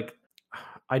do like,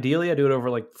 ideally I do it over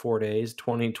like 4 days,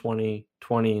 20, 20,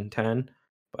 20, and 10.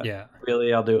 But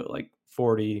really I'll do it like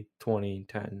 40, 20,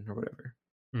 10 or whatever.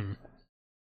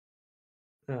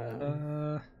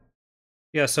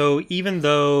 So even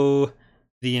though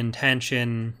the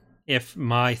intention, if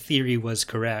my theory was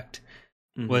correct,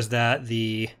 was that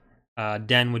the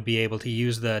Den would be able to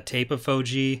use the tape of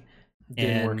Foji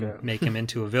and make him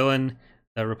into a villain,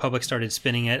 the Republic started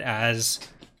spinning it as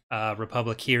a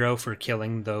Republic hero for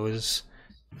killing those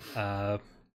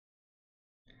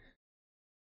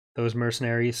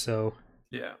mercenaries. So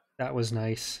that was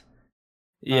nice.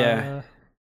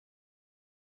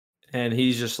 And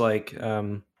he's just like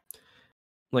Den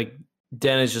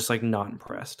is just like not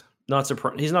impressed. Not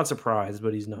surprised. He's not surprised,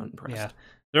 but he's not impressed. Yeah,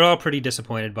 they're all pretty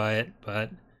disappointed by it, but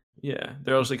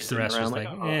they're all like sitting around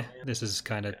like, this is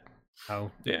kind of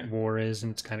how war is,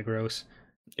 and it's kind of gross.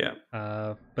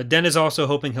 But Den is also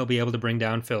hoping he'll be able to bring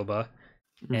down Philba,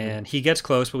 and he gets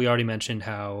close. But we already mentioned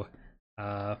how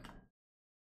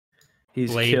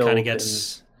Blade kind of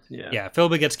gets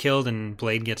Philba gets killed and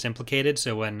Blade gets implicated.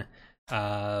 So when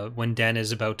Den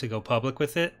is about to go public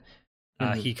with it,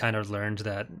 he kind of learned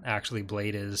that actually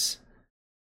Blade is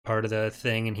part of the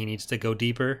thing and he needs to go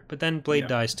deeper. But then Blade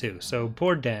dies too. So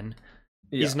poor Den,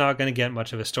 he's not going to get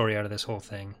much of a story out of this whole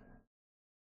thing.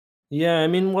 Yeah, I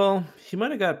mean, well, he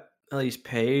might have got at least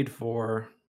paid for.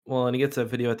 Well, and he gets a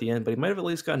video at the end, but he might have at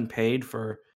least gotten paid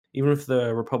for, even if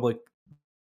the Republic.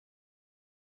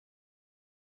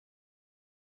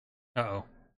 Uh-oh.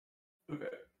 Okay.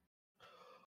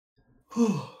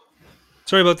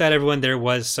 Sorry about that, everyone. There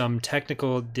was some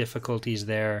technical difficulties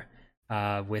there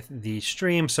with the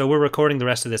stream, so we're recording the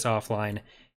rest of this offline.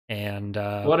 And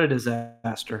what a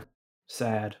disaster!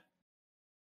 Sad.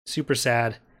 Super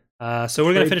sad. So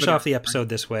we're gonna finish off the episode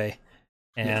this way,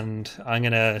 and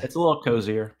it's a little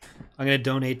cozier. I'm gonna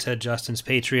donate to Justin's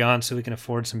Patreon so we can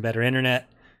afford some better internet.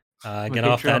 Get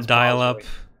off that dial-up.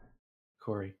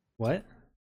 Corey. What?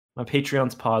 My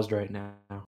Patreon's paused right now.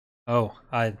 Oh,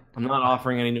 I'm not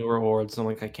offering any new rewards. So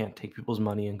I can't take people's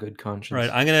money in good conscience. Right,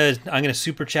 I'm gonna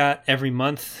super chat every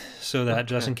month so that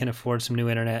Justin can afford some new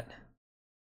internet.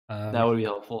 That would be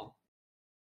helpful.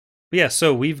 But yeah,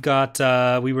 so we've got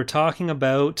we were talking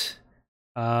about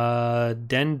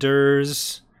Den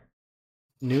Dur's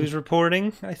news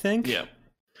reporting, I think.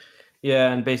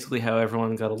 Yeah, and basically how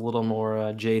everyone got a little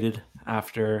more jaded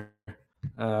after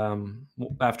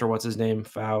what's his name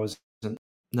vows, and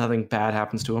nothing bad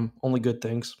happens to him, only good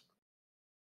things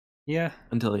Yeah.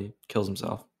 until he kills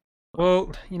himself.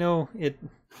 Well, it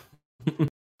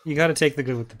you got to take the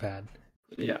good with the bad.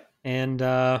 Yeah. And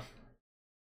yeah,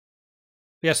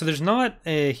 so there's not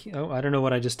I don't know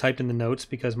what I just typed in the notes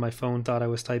because my phone thought I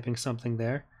was typing something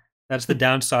there. That's the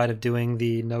downside of doing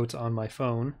the notes on my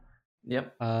phone.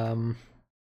 Yep.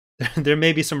 There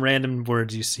may be some random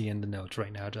words you see in the notes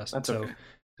right now, Justin. That's okay. So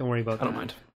don't worry about that. I don't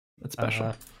mind. That's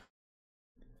special.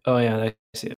 Oh yeah, I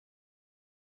see it.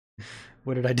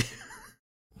 What did I do?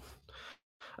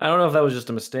 I don't know if that was just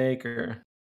a mistake or.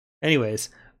 Anyways,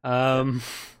 yeah.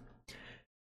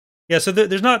 So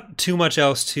there's not too much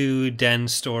else to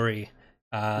Den's story.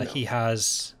 No. He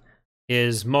has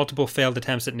his multiple failed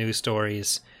attempts at news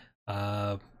stories.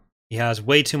 He has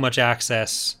way too much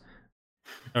access,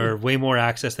 or way more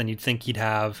access than you'd think he'd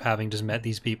have, having just met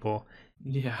these people.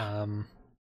 Yeah.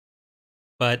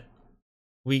 But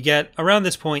we get around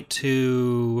this point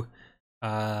to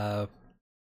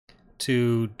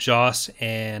Joss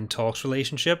and Tolk's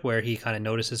relationship, where he kind of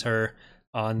notices her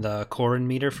on the Corrin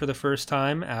meter for the first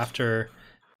time after.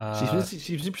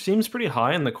 She seems pretty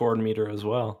high in the Corrin meter as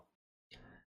well.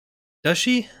 Does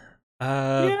she?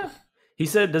 Yeah. He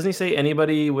said, doesn't he say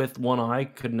anybody with one eye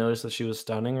could notice that she was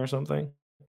stunning or something?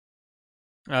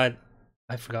 I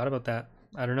forgot about that.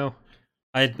 I don't know.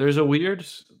 There's a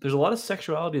lot of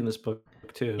sexuality in this book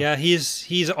too. Yeah,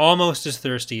 he's almost as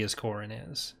thirsty as Corrin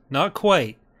is. Not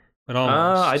quite, but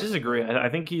almost. I disagree. I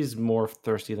think he's more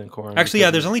thirsty than Corrin. Actually,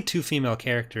 yeah, there's only 2 female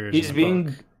characters. He's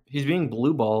being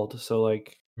blue-balled, so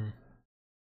like,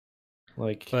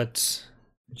 but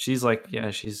she's like,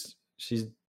 yeah, she's.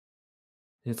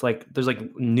 It's like there's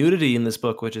like nudity in this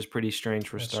book, which is pretty strange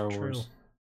for Star Wars.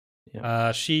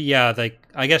 Yeah.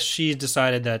 I guess she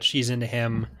decided that she's into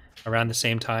him around the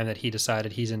same time that he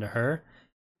decided he's into her,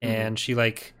 and she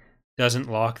like doesn't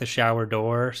lock the shower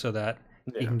door so that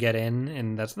he can get in,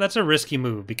 and that's a risky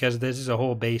move because this is a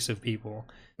whole base of people.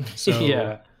 So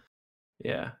yeah.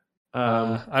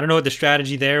 I don't know what the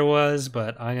strategy there was,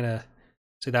 but I'm gonna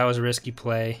say that was a risky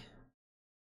play.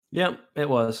 Yeah, it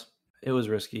was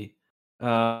risky.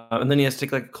 And then he has to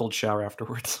take like a cold shower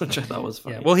afterwards, which I thought was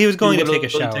funny. Yeah, well, he was going to take a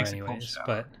shower anyways,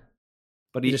 but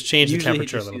he just changed the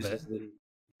temperature a little bit.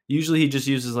 Usually he just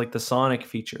uses like the sonic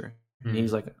feature. And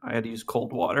he's like, I had to use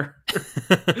cold water.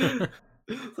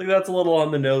 It's like that's a little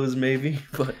on the nose, maybe,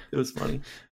 but it was funny.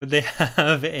 But they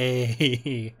have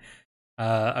a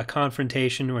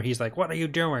confrontation where he's like, "What are you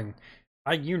doing?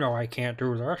 I can't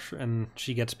do this," and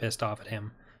she gets pissed off at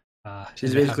him.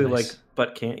 She's basically like,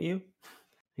 "But can't you?"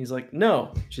 He's like,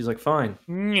 "No." She's like, "Fine."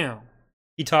 No.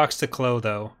 He talks to Chloe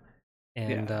though,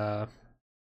 and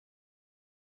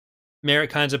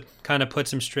Merritt kind of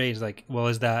puts him straight. He's like,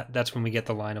 "Well, that's when we get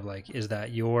the line of like, is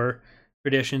that your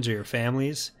traditions or your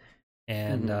family's?"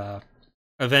 And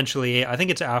eventually, I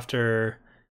think it's after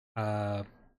the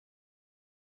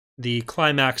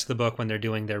climax of the book when they're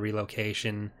doing their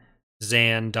relocation.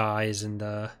 Zan dies in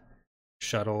the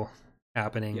shuttle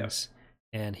happenings,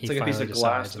 and he finally decides,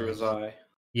 glass through his eye.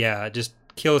 Yeah, it just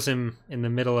kills him in the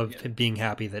middle of him being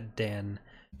happy that Dan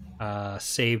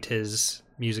saved his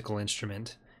musical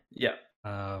instrument. Yeah.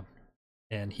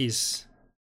 And he's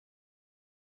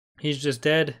just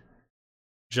dead.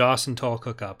 Joss and Tolk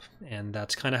hook up, and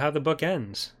that's kind of how the book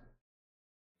ends.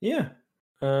 Yeah.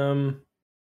 Yeah.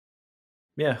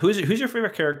 Who's your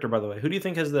favorite character, by the way? Who do you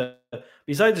think has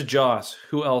besides Joss?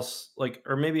 Who else? Like,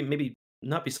 or maybe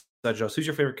not besides Joss. Who's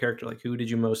your favorite character? Like, who did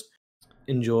you most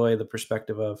enjoy the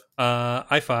perspective of?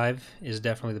 I5 is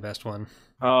definitely the best one.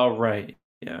 Oh, right.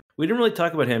 Yeah. We didn't really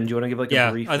talk about him. Do you want to give like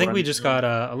a brief? I think we just got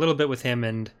a little bit with him,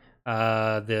 and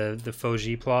the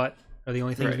Foji plot are the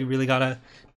only things we really gotta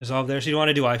resolve there. So do you want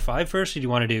to do I5 first, or do you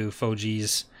want to do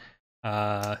Foji's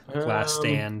last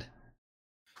stand?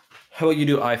 How about you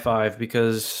do I5,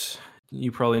 because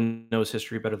you probably know his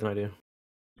history better than I do.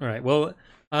 All right. Well,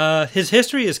 his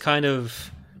history is kind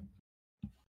of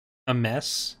a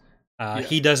mess.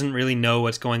 He doesn't really know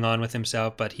what's going on with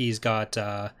himself, but he's got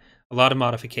a lot of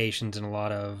modifications and a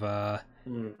lot of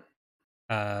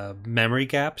memory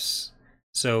gaps.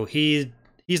 So he's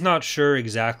not sure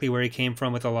exactly where he came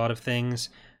from with a lot of things.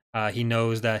 He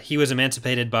knows that he was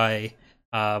emancipated by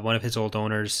one of his old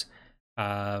owners,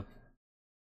 and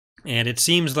it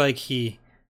seems like he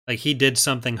did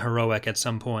something heroic at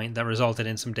some point that resulted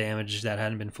in some damage that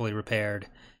hadn't been fully repaired,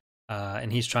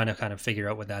 and he's trying to kind of figure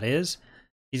out what that is.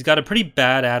 He's got a pretty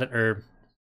bad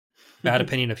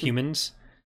opinion of humans.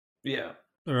 Yeah.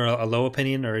 Or a low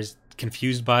opinion, or is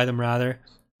confused by them rather.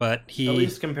 But he, at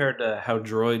least compared to how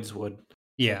droids would.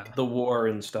 yeah, Like the war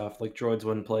and stuff. Like droids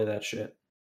wouldn't play that shit.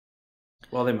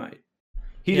 Well, they might.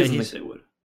 He Yeah, doesn't think they would.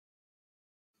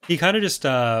 he kind of just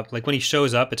like when he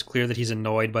shows up, it's clear that he's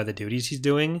annoyed by the duties he's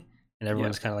doing, and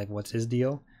everyone's kind of like, "What's his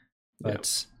deal?"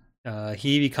 But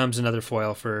he becomes another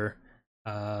foil for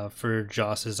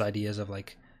Joss's ideas of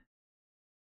like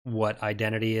what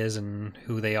identity is and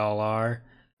who they all are.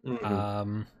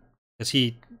 Because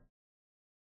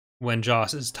when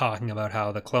Joss is talking about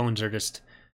how the clones are just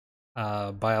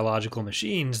biological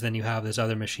machines, then you have this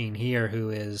other machine here who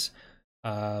is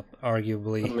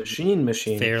arguably a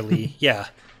machine fairly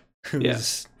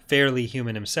who's fairly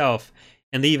human himself.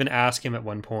 And they even ask him at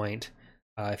one point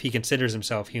if he considers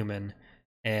himself human,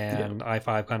 and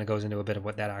I5 kind of goes into a bit of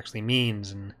what that actually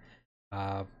means, and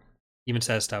even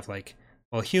says stuff like,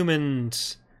 well,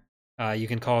 humans, you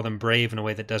can call them brave in a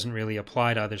way that doesn't really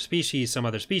apply to some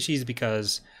other species,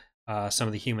 because some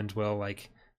of the humans will like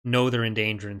know they're in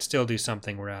danger and still do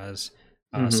something, whereas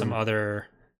some other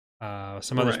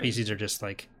species are just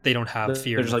like, they don't have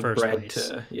fear in the first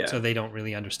place, so they don't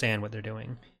really understand what they're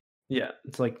doing. Yeah,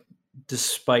 it's like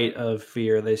despite of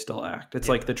fear, they still act. It's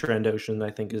like the Trandoshan, I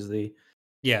think, is the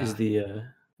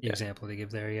example they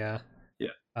give there.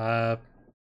 Yeah.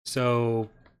 So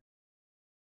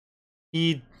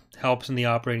he helps in the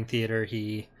operating theater.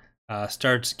 He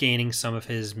starts gaining some of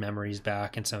his memories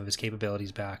back and some of his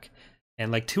capabilities back,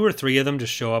 and like 2 or 3 of them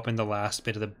just show up in the last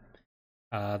bit of the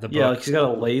book. Yeah, like he's got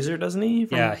a laser, doesn't he?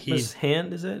 From his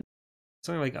hand, is it?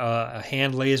 Something like a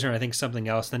hand laser, and I think something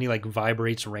else. Then he like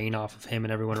vibrates rain off of him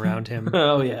and everyone around him.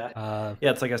 Oh yeah,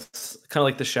 it's like kind of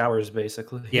like the showers,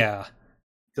 basically. Yeah,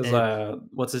 because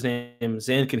what's his name?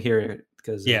 Zan can hear it.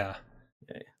 Because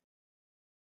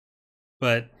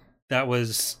but that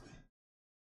was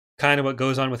kind of what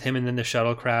goes on with him, and then the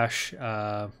shuttle crash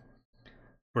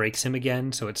breaks him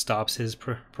again, so it stops his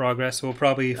progress. We'll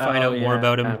probably find out more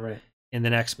about him in the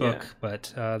next book,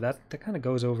 but that kind of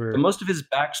goes over. But most of his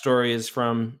backstory is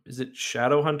from, is it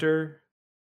Shadowhunter?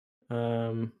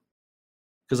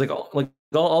 Because like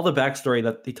all the backstory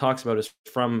that he talks about is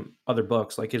from other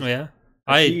books. Like his,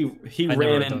 he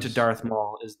ran into Darth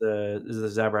Maul is the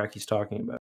Zabrak he's talking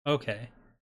about. Okay.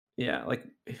 Yeah, like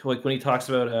when he talks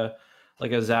about a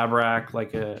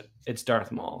Zabrak, it's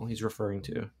Darth Maul he's referring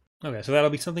to. Okay, so that'll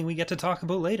be something we get to talk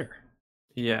about later.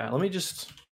 Yeah, let me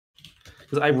just,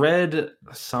 because I read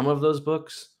some of those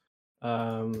books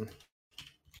when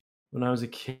I was a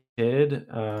kid,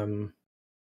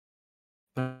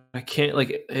 but I can't,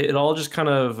 like, it all just kind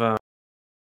of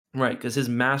right, because his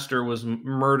master was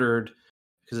murdered,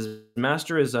 because his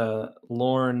master is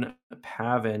Lorne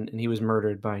Pavin, and he was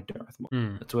murdered by Darth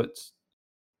Maul. That's what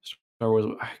Star Wars.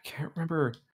 I can't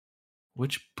remember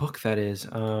which book that is.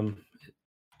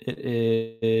 It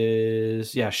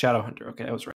is Shadowhunter. Okay,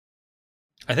 I was right.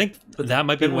 I think that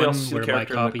might be one where my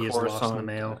copy is lost in the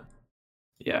mail.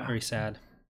 Yeah, very sad.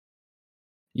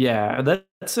 Yeah,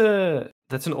 that's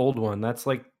an old one. That's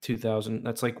like 2000.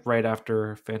 That's like right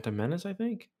after Phantom Menace, I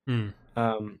think. And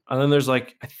then there's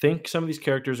like, I think some of these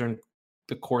characters are in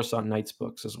the Coruscant Knights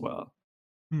books as well.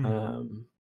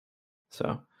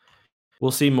 So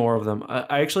we'll see more of them.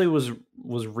 I actually was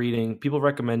reading. People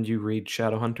recommend you read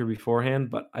Shadowhunter beforehand,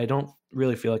 but I don't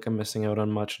really feel like I'm missing out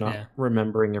on much. Not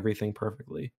remembering everything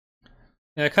perfectly.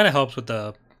 Yeah, it kind of helps with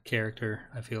the character,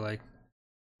 I feel like.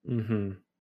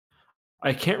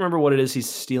 I can't remember what it is he's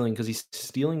stealing, because he's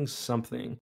stealing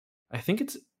something. I think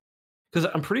it's because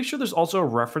I'm pretty sure there's also a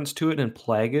reference to it in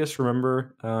Plagueis.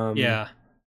 Remember?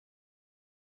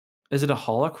 Is it a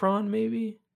holocron?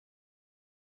 Maybe.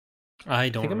 I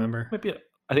don't remember. I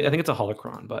think it's a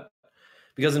holocron, but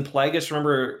because in Plagueis,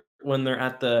 remember when they're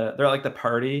at like the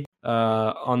party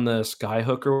on the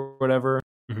Skyhook or whatever,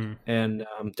 and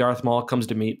Darth Maul comes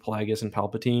to meet Plagueis and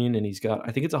Palpatine, and he's got,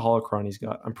 I think it's a holocron he's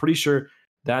got. I'm pretty sure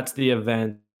that's the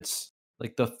events.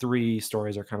 Like the 3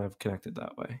 stories are kind of connected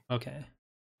that way. Okay.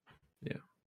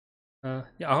 Yeah.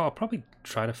 I'll probably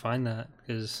try to find that,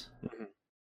 because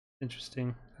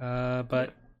interesting.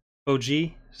 But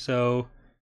OG, so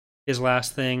his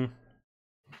last thing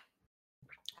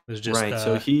was just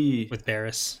so he with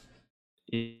Barriss.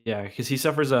 Yeah, because he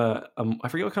suffers I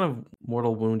forget what kind of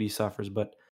mortal wound he suffers,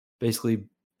 but basically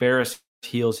Barriss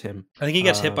heals him. I think he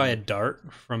gets hit by a dart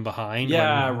from behind.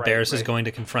 Barriss is going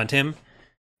to confront him.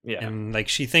 Yeah, and like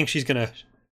she thinks she's gonna,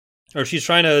 or she's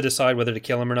trying to decide whether to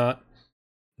kill him or not.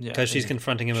 Yeah, because she's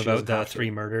confronting him about the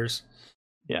 3 murders.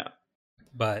 Yeah,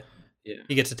 but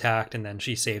he gets attacked, and then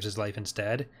she saves his life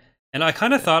instead. And I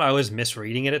kind of thought I was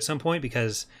misreading it at some point,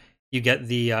 because you get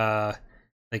the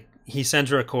like he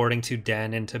sends a recording to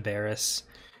Den and to Barriss,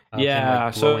 of him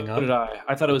like blowing so up. did I.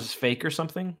 I thought it was fake or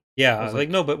something. Yeah, I was like,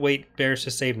 no, but wait, Barris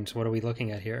just saved him. So what are we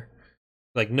looking at here?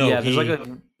 Like, no, yeah, there's like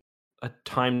a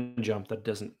time jump that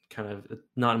doesn't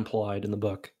not implied in the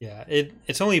book. yeah,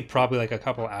 it's only probably like a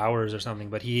couple hours or something,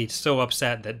 but he's so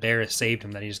upset that Barris saved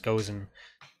him that he just goes and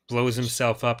blows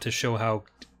himself up to show how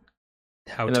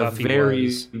In tough a very, he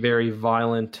was. very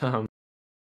violent,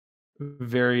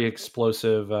 very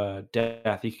explosive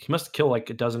death. He must kill like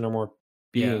a dozen or more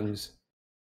beings,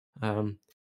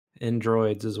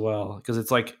 androids as well, because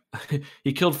it's like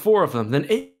he killed 4 of them, then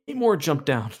 8 more jumped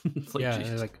down. It's like, Yeah,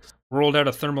 Jesus. he like rolled out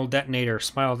a thermal detonator,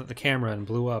 smiled at the camera, and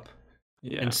blew up.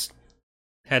 Yeah, And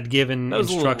had given That was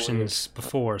a little instructions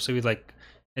before, so he like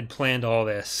had planned all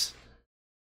this.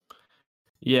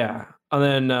 yeah.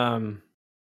 And then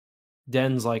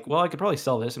Den's like, well, I could probably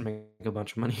sell this and make a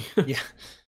bunch of money. Yeah.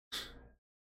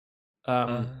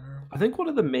 I think one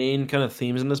of the main kind of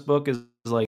themes in this book is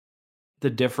like the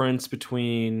difference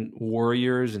between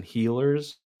warriors and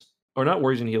healers, or not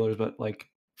warriors and healers, but like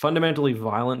fundamentally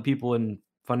violent people and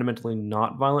fundamentally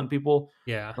not violent people.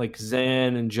 Yeah. Like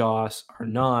Zan and Joss are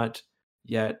not,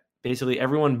 yet basically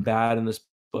everyone bad in this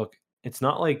book. It's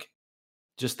not like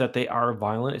just that they are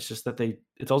violent. It's just that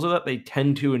it's also that they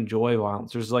tend to enjoy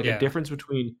violence. There's like Yeah. a difference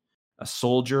between a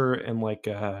soldier and like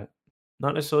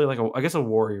not necessarily like I guess a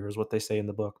warrior is what they say in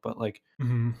the book, but like,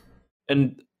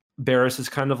 and Barris is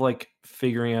kind of like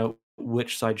figuring out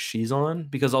which side she's on,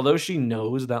 because although she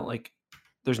knows that like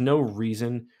there's no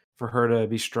reason for her to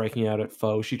be striking out at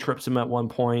foe, she trips him at one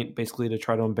point basically to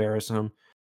try to embarrass him,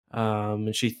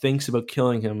 and she thinks about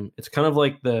killing him. It's kind of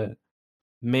like the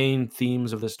main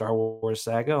themes of the Star Wars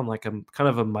saga on like a kind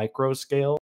of a micro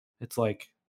scale. It's like,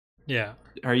 Yeah.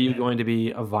 are you going to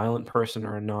be a violent person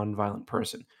or a non-violent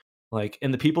person? Like,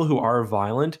 and the people who are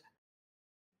violent,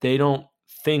 they don't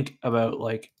think about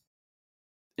like,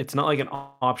 it's not like an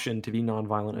option to be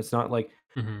non-violent. It's not like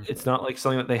it's not like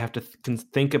something that they have to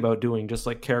think about doing. Just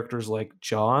like characters like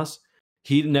Joss,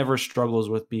 he never struggles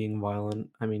with being violent.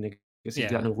 I mean, I guess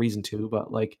he's got no reason to,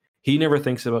 but like he never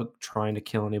thinks about trying to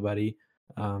kill anybody.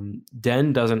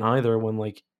 Den doesn't either. When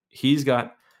like he's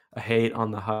got a hate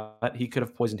on the Hutt, he could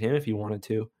have poisoned him if he wanted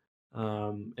to.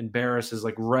 And Barris is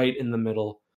like right in the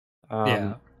middle,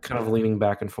 kind of leaning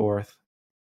back and forth.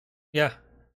 Yeah,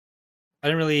 I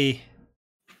didn't really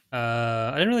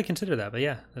consider that, but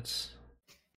yeah, it's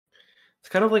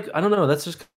kind of like, I don't know. That's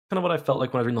just kind of what I felt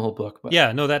like when I was reading the whole book. But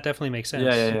yeah, no, that definitely makes sense.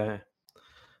 Yeah.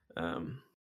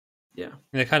 Yeah.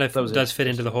 And it kind of does fit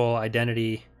into the whole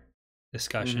identity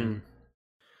discussion.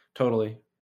 Totally.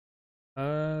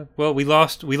 Well, we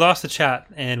lost the chat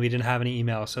and we didn't have any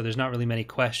emails, so there's not really many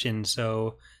questions.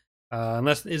 So,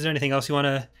 is there anything else you want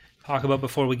to talk about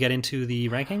before we get into the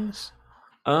rankings?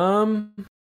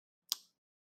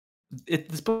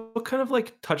 This book kind of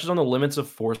like touches on the limits of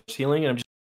force healing, and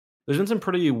there's been some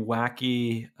pretty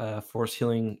wacky force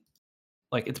healing.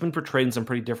 Like, it's been portrayed in some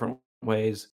pretty different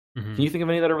ways. Can you think of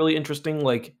any that are really interesting?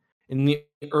 Like in the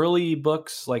early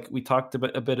books, like we talked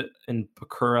about a bit in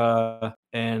Bakura,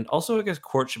 and also I guess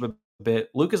Courtship a bit.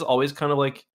 Luke is always kind of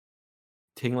like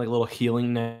taking like little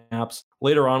healing naps.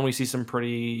 Later on, we see some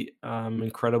pretty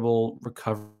incredible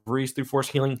recoveries through force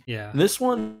healing. Yeah. This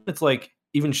one, it's like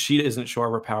even she isn't sure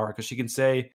of her power, because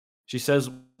she says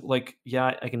like,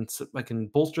 yeah, I can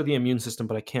bolster the immune system,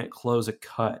 but I can't close a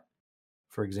cut,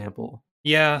 for example.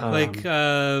 Yeah, like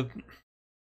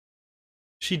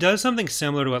she does something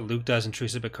similar to what Luke does in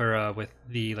Truce of Bakura with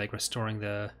the like restoring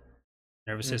the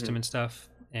nervous system and stuff,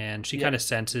 and she kind of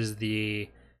senses the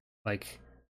like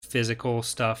physical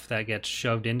stuff that gets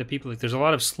shoved into people. Like there's a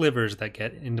lot of slivers that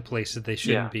get into places they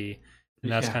shouldn't be,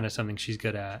 and that's kind of something she's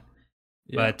good at.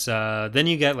 But then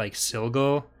you get like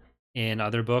Silgal in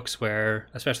other books where,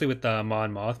 especially with the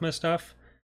Mon Mothma stuff,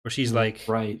 where she's like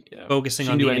focusing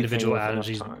on the individual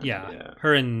atoms.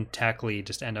 Her and Tackley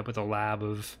just end up with a lab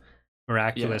of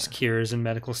miraculous cures in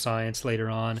medical science later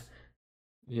on.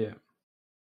 Yeah.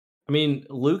 I mean,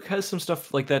 Luke has some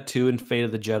stuff like that too in Fate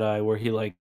of the Jedi, where he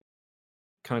like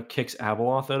kind of kicks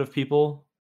Abeloth out of people.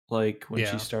 Like when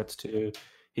she starts to,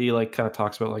 he like kind of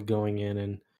talks about like going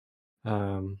in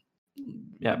and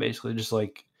basically just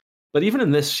like, but even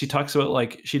in this, she talks about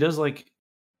like, she does like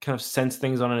kind of sense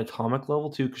things on an atomic level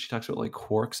too, because she talks about like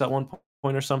quarks at one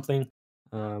point or something.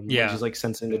 She's like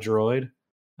sensing the droid.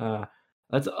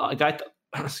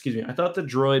 Excuse me. I thought the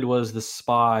droid was the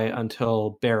spy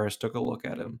until Barris took a look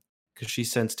at him, because she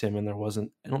sensed him, and I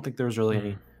don't think there was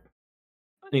really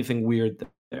anything weird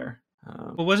there.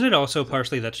 Well, wasn't it also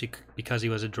partially that because he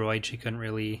was a droid, she couldn't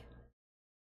really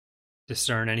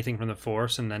discern anything from the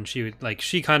Force, and then she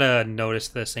kind of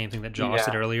noticed the same thing that Joss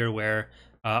did earlier, where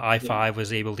I5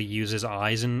 was able to use his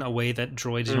eyes in a way that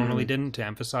droids normally didn't, to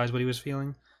emphasize what he was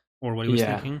feeling or what he was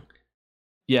thinking.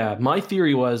 Yeah, my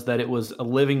theory was that it was a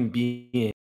living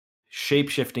being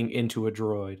shape-shifting into a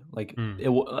droid. Like,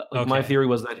 my theory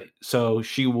was that so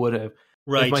she would have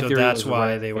right. My so theory that's was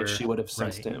why right, they were. she would have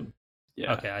sensed right. him.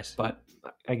 Yeah. Okay, I see. But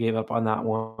I gave up on that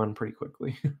one pretty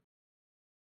quickly.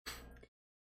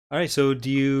 All right. So, do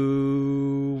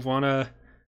you want to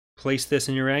place this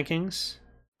in your rankings?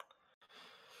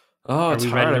 Oh, it's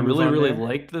hard. I really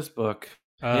liked this book.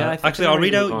 Yeah, actually, I'll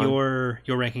read out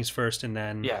your rankings first, and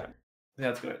then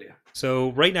that's a good idea.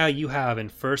 So right now you have in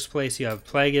first place you have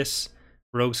Plagueis,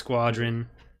 Rogue Squadron,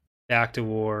 Back to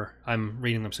War. I'm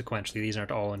reading them sequentially. These aren't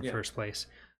all in first place.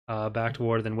 Back to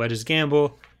War, then Wedge's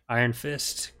Gamble, Iron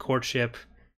Fist, Courtship,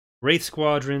 Wraith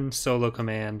Squadron, Solo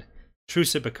Command,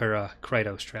 Truce at Bakura,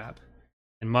 Krytos Trap.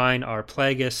 And mine are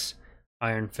Plagueis,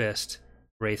 Iron Fist,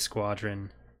 Wraith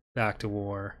Squadron, Back to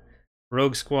War,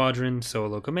 Rogue Squadron,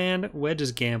 Solo Command,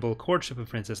 Wedge's Gamble, Courtship of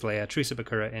Princess Leia, Truce at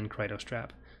Bakura, and Krytos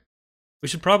Trap. We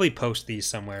should probably post these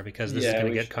somewhere because this is going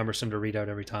to get cumbersome to read out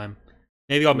every time.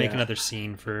 Maybe I'll make another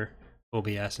scene for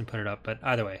OBS and put it up. But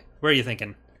either way, where are you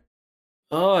thinking?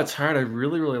 Oh, it's hard. I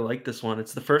really like this one.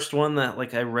 It's the first one that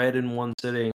I read in one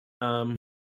sitting.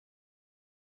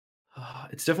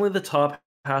 It's definitely the top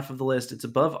half of the list. It's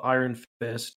above Iron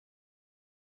Fist.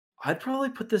 I'd probably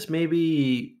put this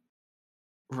maybe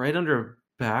right under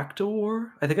Back to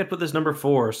War. I think I'd put this number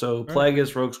 4. So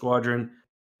Plagueis, Rogue Squadron,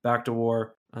 Back to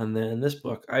War. And then this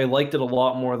book, I liked it a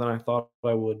lot more than I thought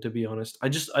I would, to be honest.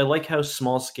 I like how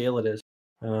small scale it is.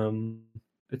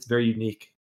 It's very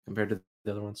unique compared to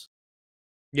the other ones.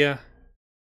 Yeah.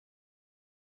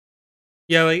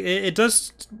 Yeah, it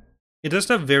does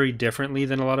stuff very differently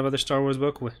than a lot of other Star Wars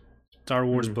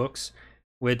books,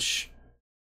 which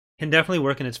can definitely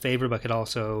work in its favor, but could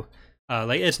also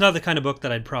it's not the kind of book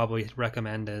that I'd probably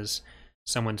recommend as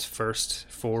someone's first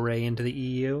foray into the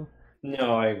EU.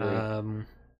 No, I agree.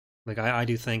 I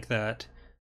do think that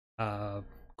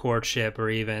Courtship or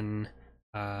even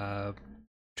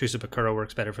Truce at Bakura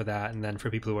works better for that, and then for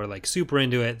people who are super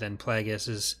into it, then Plagueis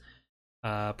is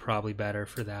probably better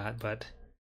for that. But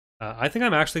I think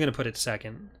I'm actually going to put it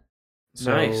second.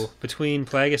 So between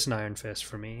Plagueis and Iron Fist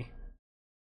for me.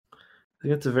 I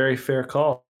think it's a very fair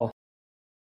call.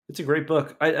 It's a great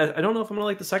book. I don't know if I'm going to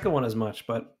like the second one as much,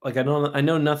 but I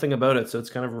know nothing about it, so it's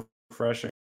kind of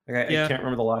refreshing. I can't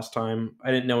remember the last time.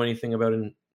 I didn't know anything about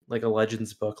in a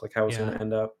Legends book, how it's going to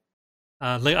end up.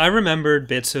 I remembered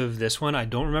bits of this one. I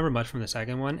don't remember much from the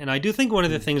second one, and I do think one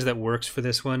of the things that works for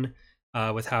this one,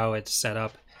 with how it's set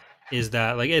up, is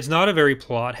that it's not a very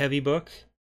plot-heavy book.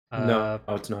 No,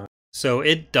 it's not. So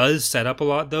it does set up a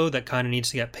lot, though, that kind of needs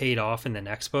to get paid off in the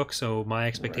next book. So my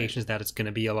expectation is that it's going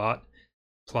to be a lot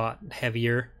plot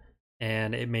heavier,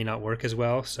 and it may not work as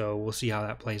well. So we'll see how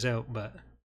that plays out, but.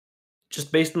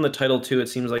 Just based on the title, too, it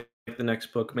seems like the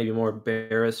next book maybe more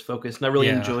Barriss focused. And I really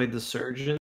enjoyed The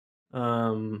Surgeon.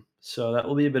 So that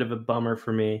will be a bit of a bummer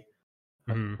for me.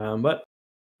 But I'm going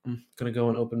to go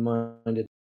in open-minded.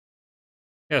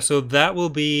 Yeah, so that will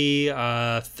be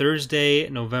Thursday,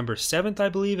 November 7th, I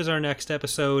believe, is our next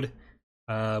episode.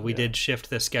 We did shift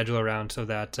the schedule around so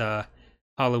that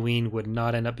Halloween would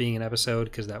not end up being an episode,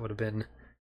 because that would have been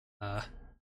a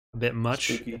bit much.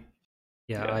 Spooky.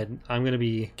 Yeah. I'm going to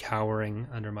be cowering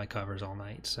under my covers all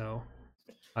night, so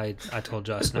I told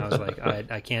Justin, I was like,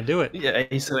 I can't do it. Yeah,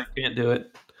 he said I can't do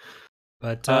it.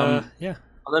 But, yeah.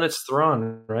 And then it's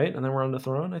Thrawn, right? And then we're on to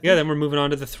Thrawn, I think? Yeah, then we're moving on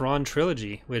to the Thrawn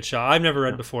trilogy, which I've never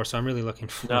read before, so I'm really looking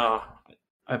forward. No,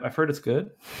 I've heard it's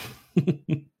good.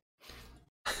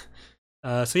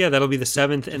 So yeah, that'll be the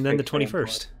 7th and then the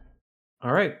 21st.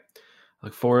 All right.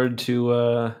 Look forward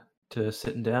to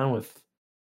sitting down with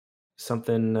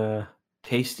something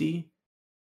tasty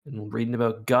and reading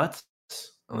about guts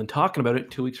and then talking about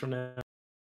it 2 weeks from now.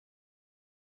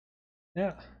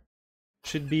 Yeah.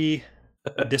 Should be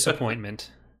a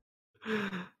disappointment.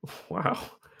 Wow.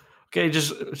 Okay,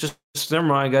 just never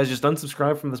mind, guys. Just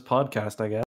unsubscribe from this podcast, I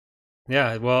guess.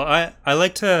 Yeah, well, I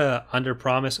like to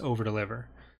under-promise, over-deliver.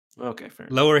 Okay, fair.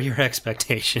 Lower your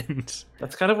expectations.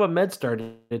 That's kind of what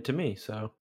MedStar did to me,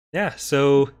 so. Yeah,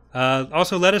 so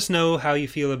also let us know how you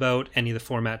feel about any of the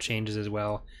format changes as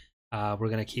well. We're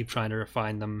going to keep trying to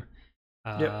refine them.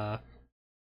 I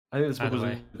think this book was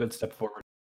a good step forward.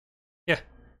 Yeah.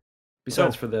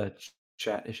 Besides for the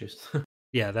chat issues.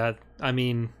 Yeah,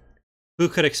 who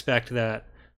could expect that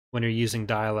when you're using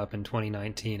dial-up in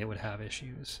 2019 it would have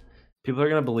issues? People are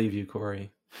going to believe you,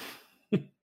 Corey.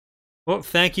 Well,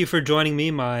 thank you for joining me,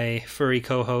 my furry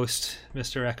co-host,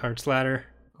 Mr. Eckhart Slatter.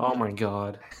 Oh my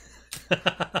god.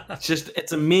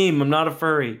 It's a meme. I'm not a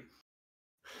furry.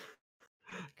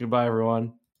 Goodbye,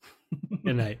 everyone.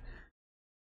 Good night.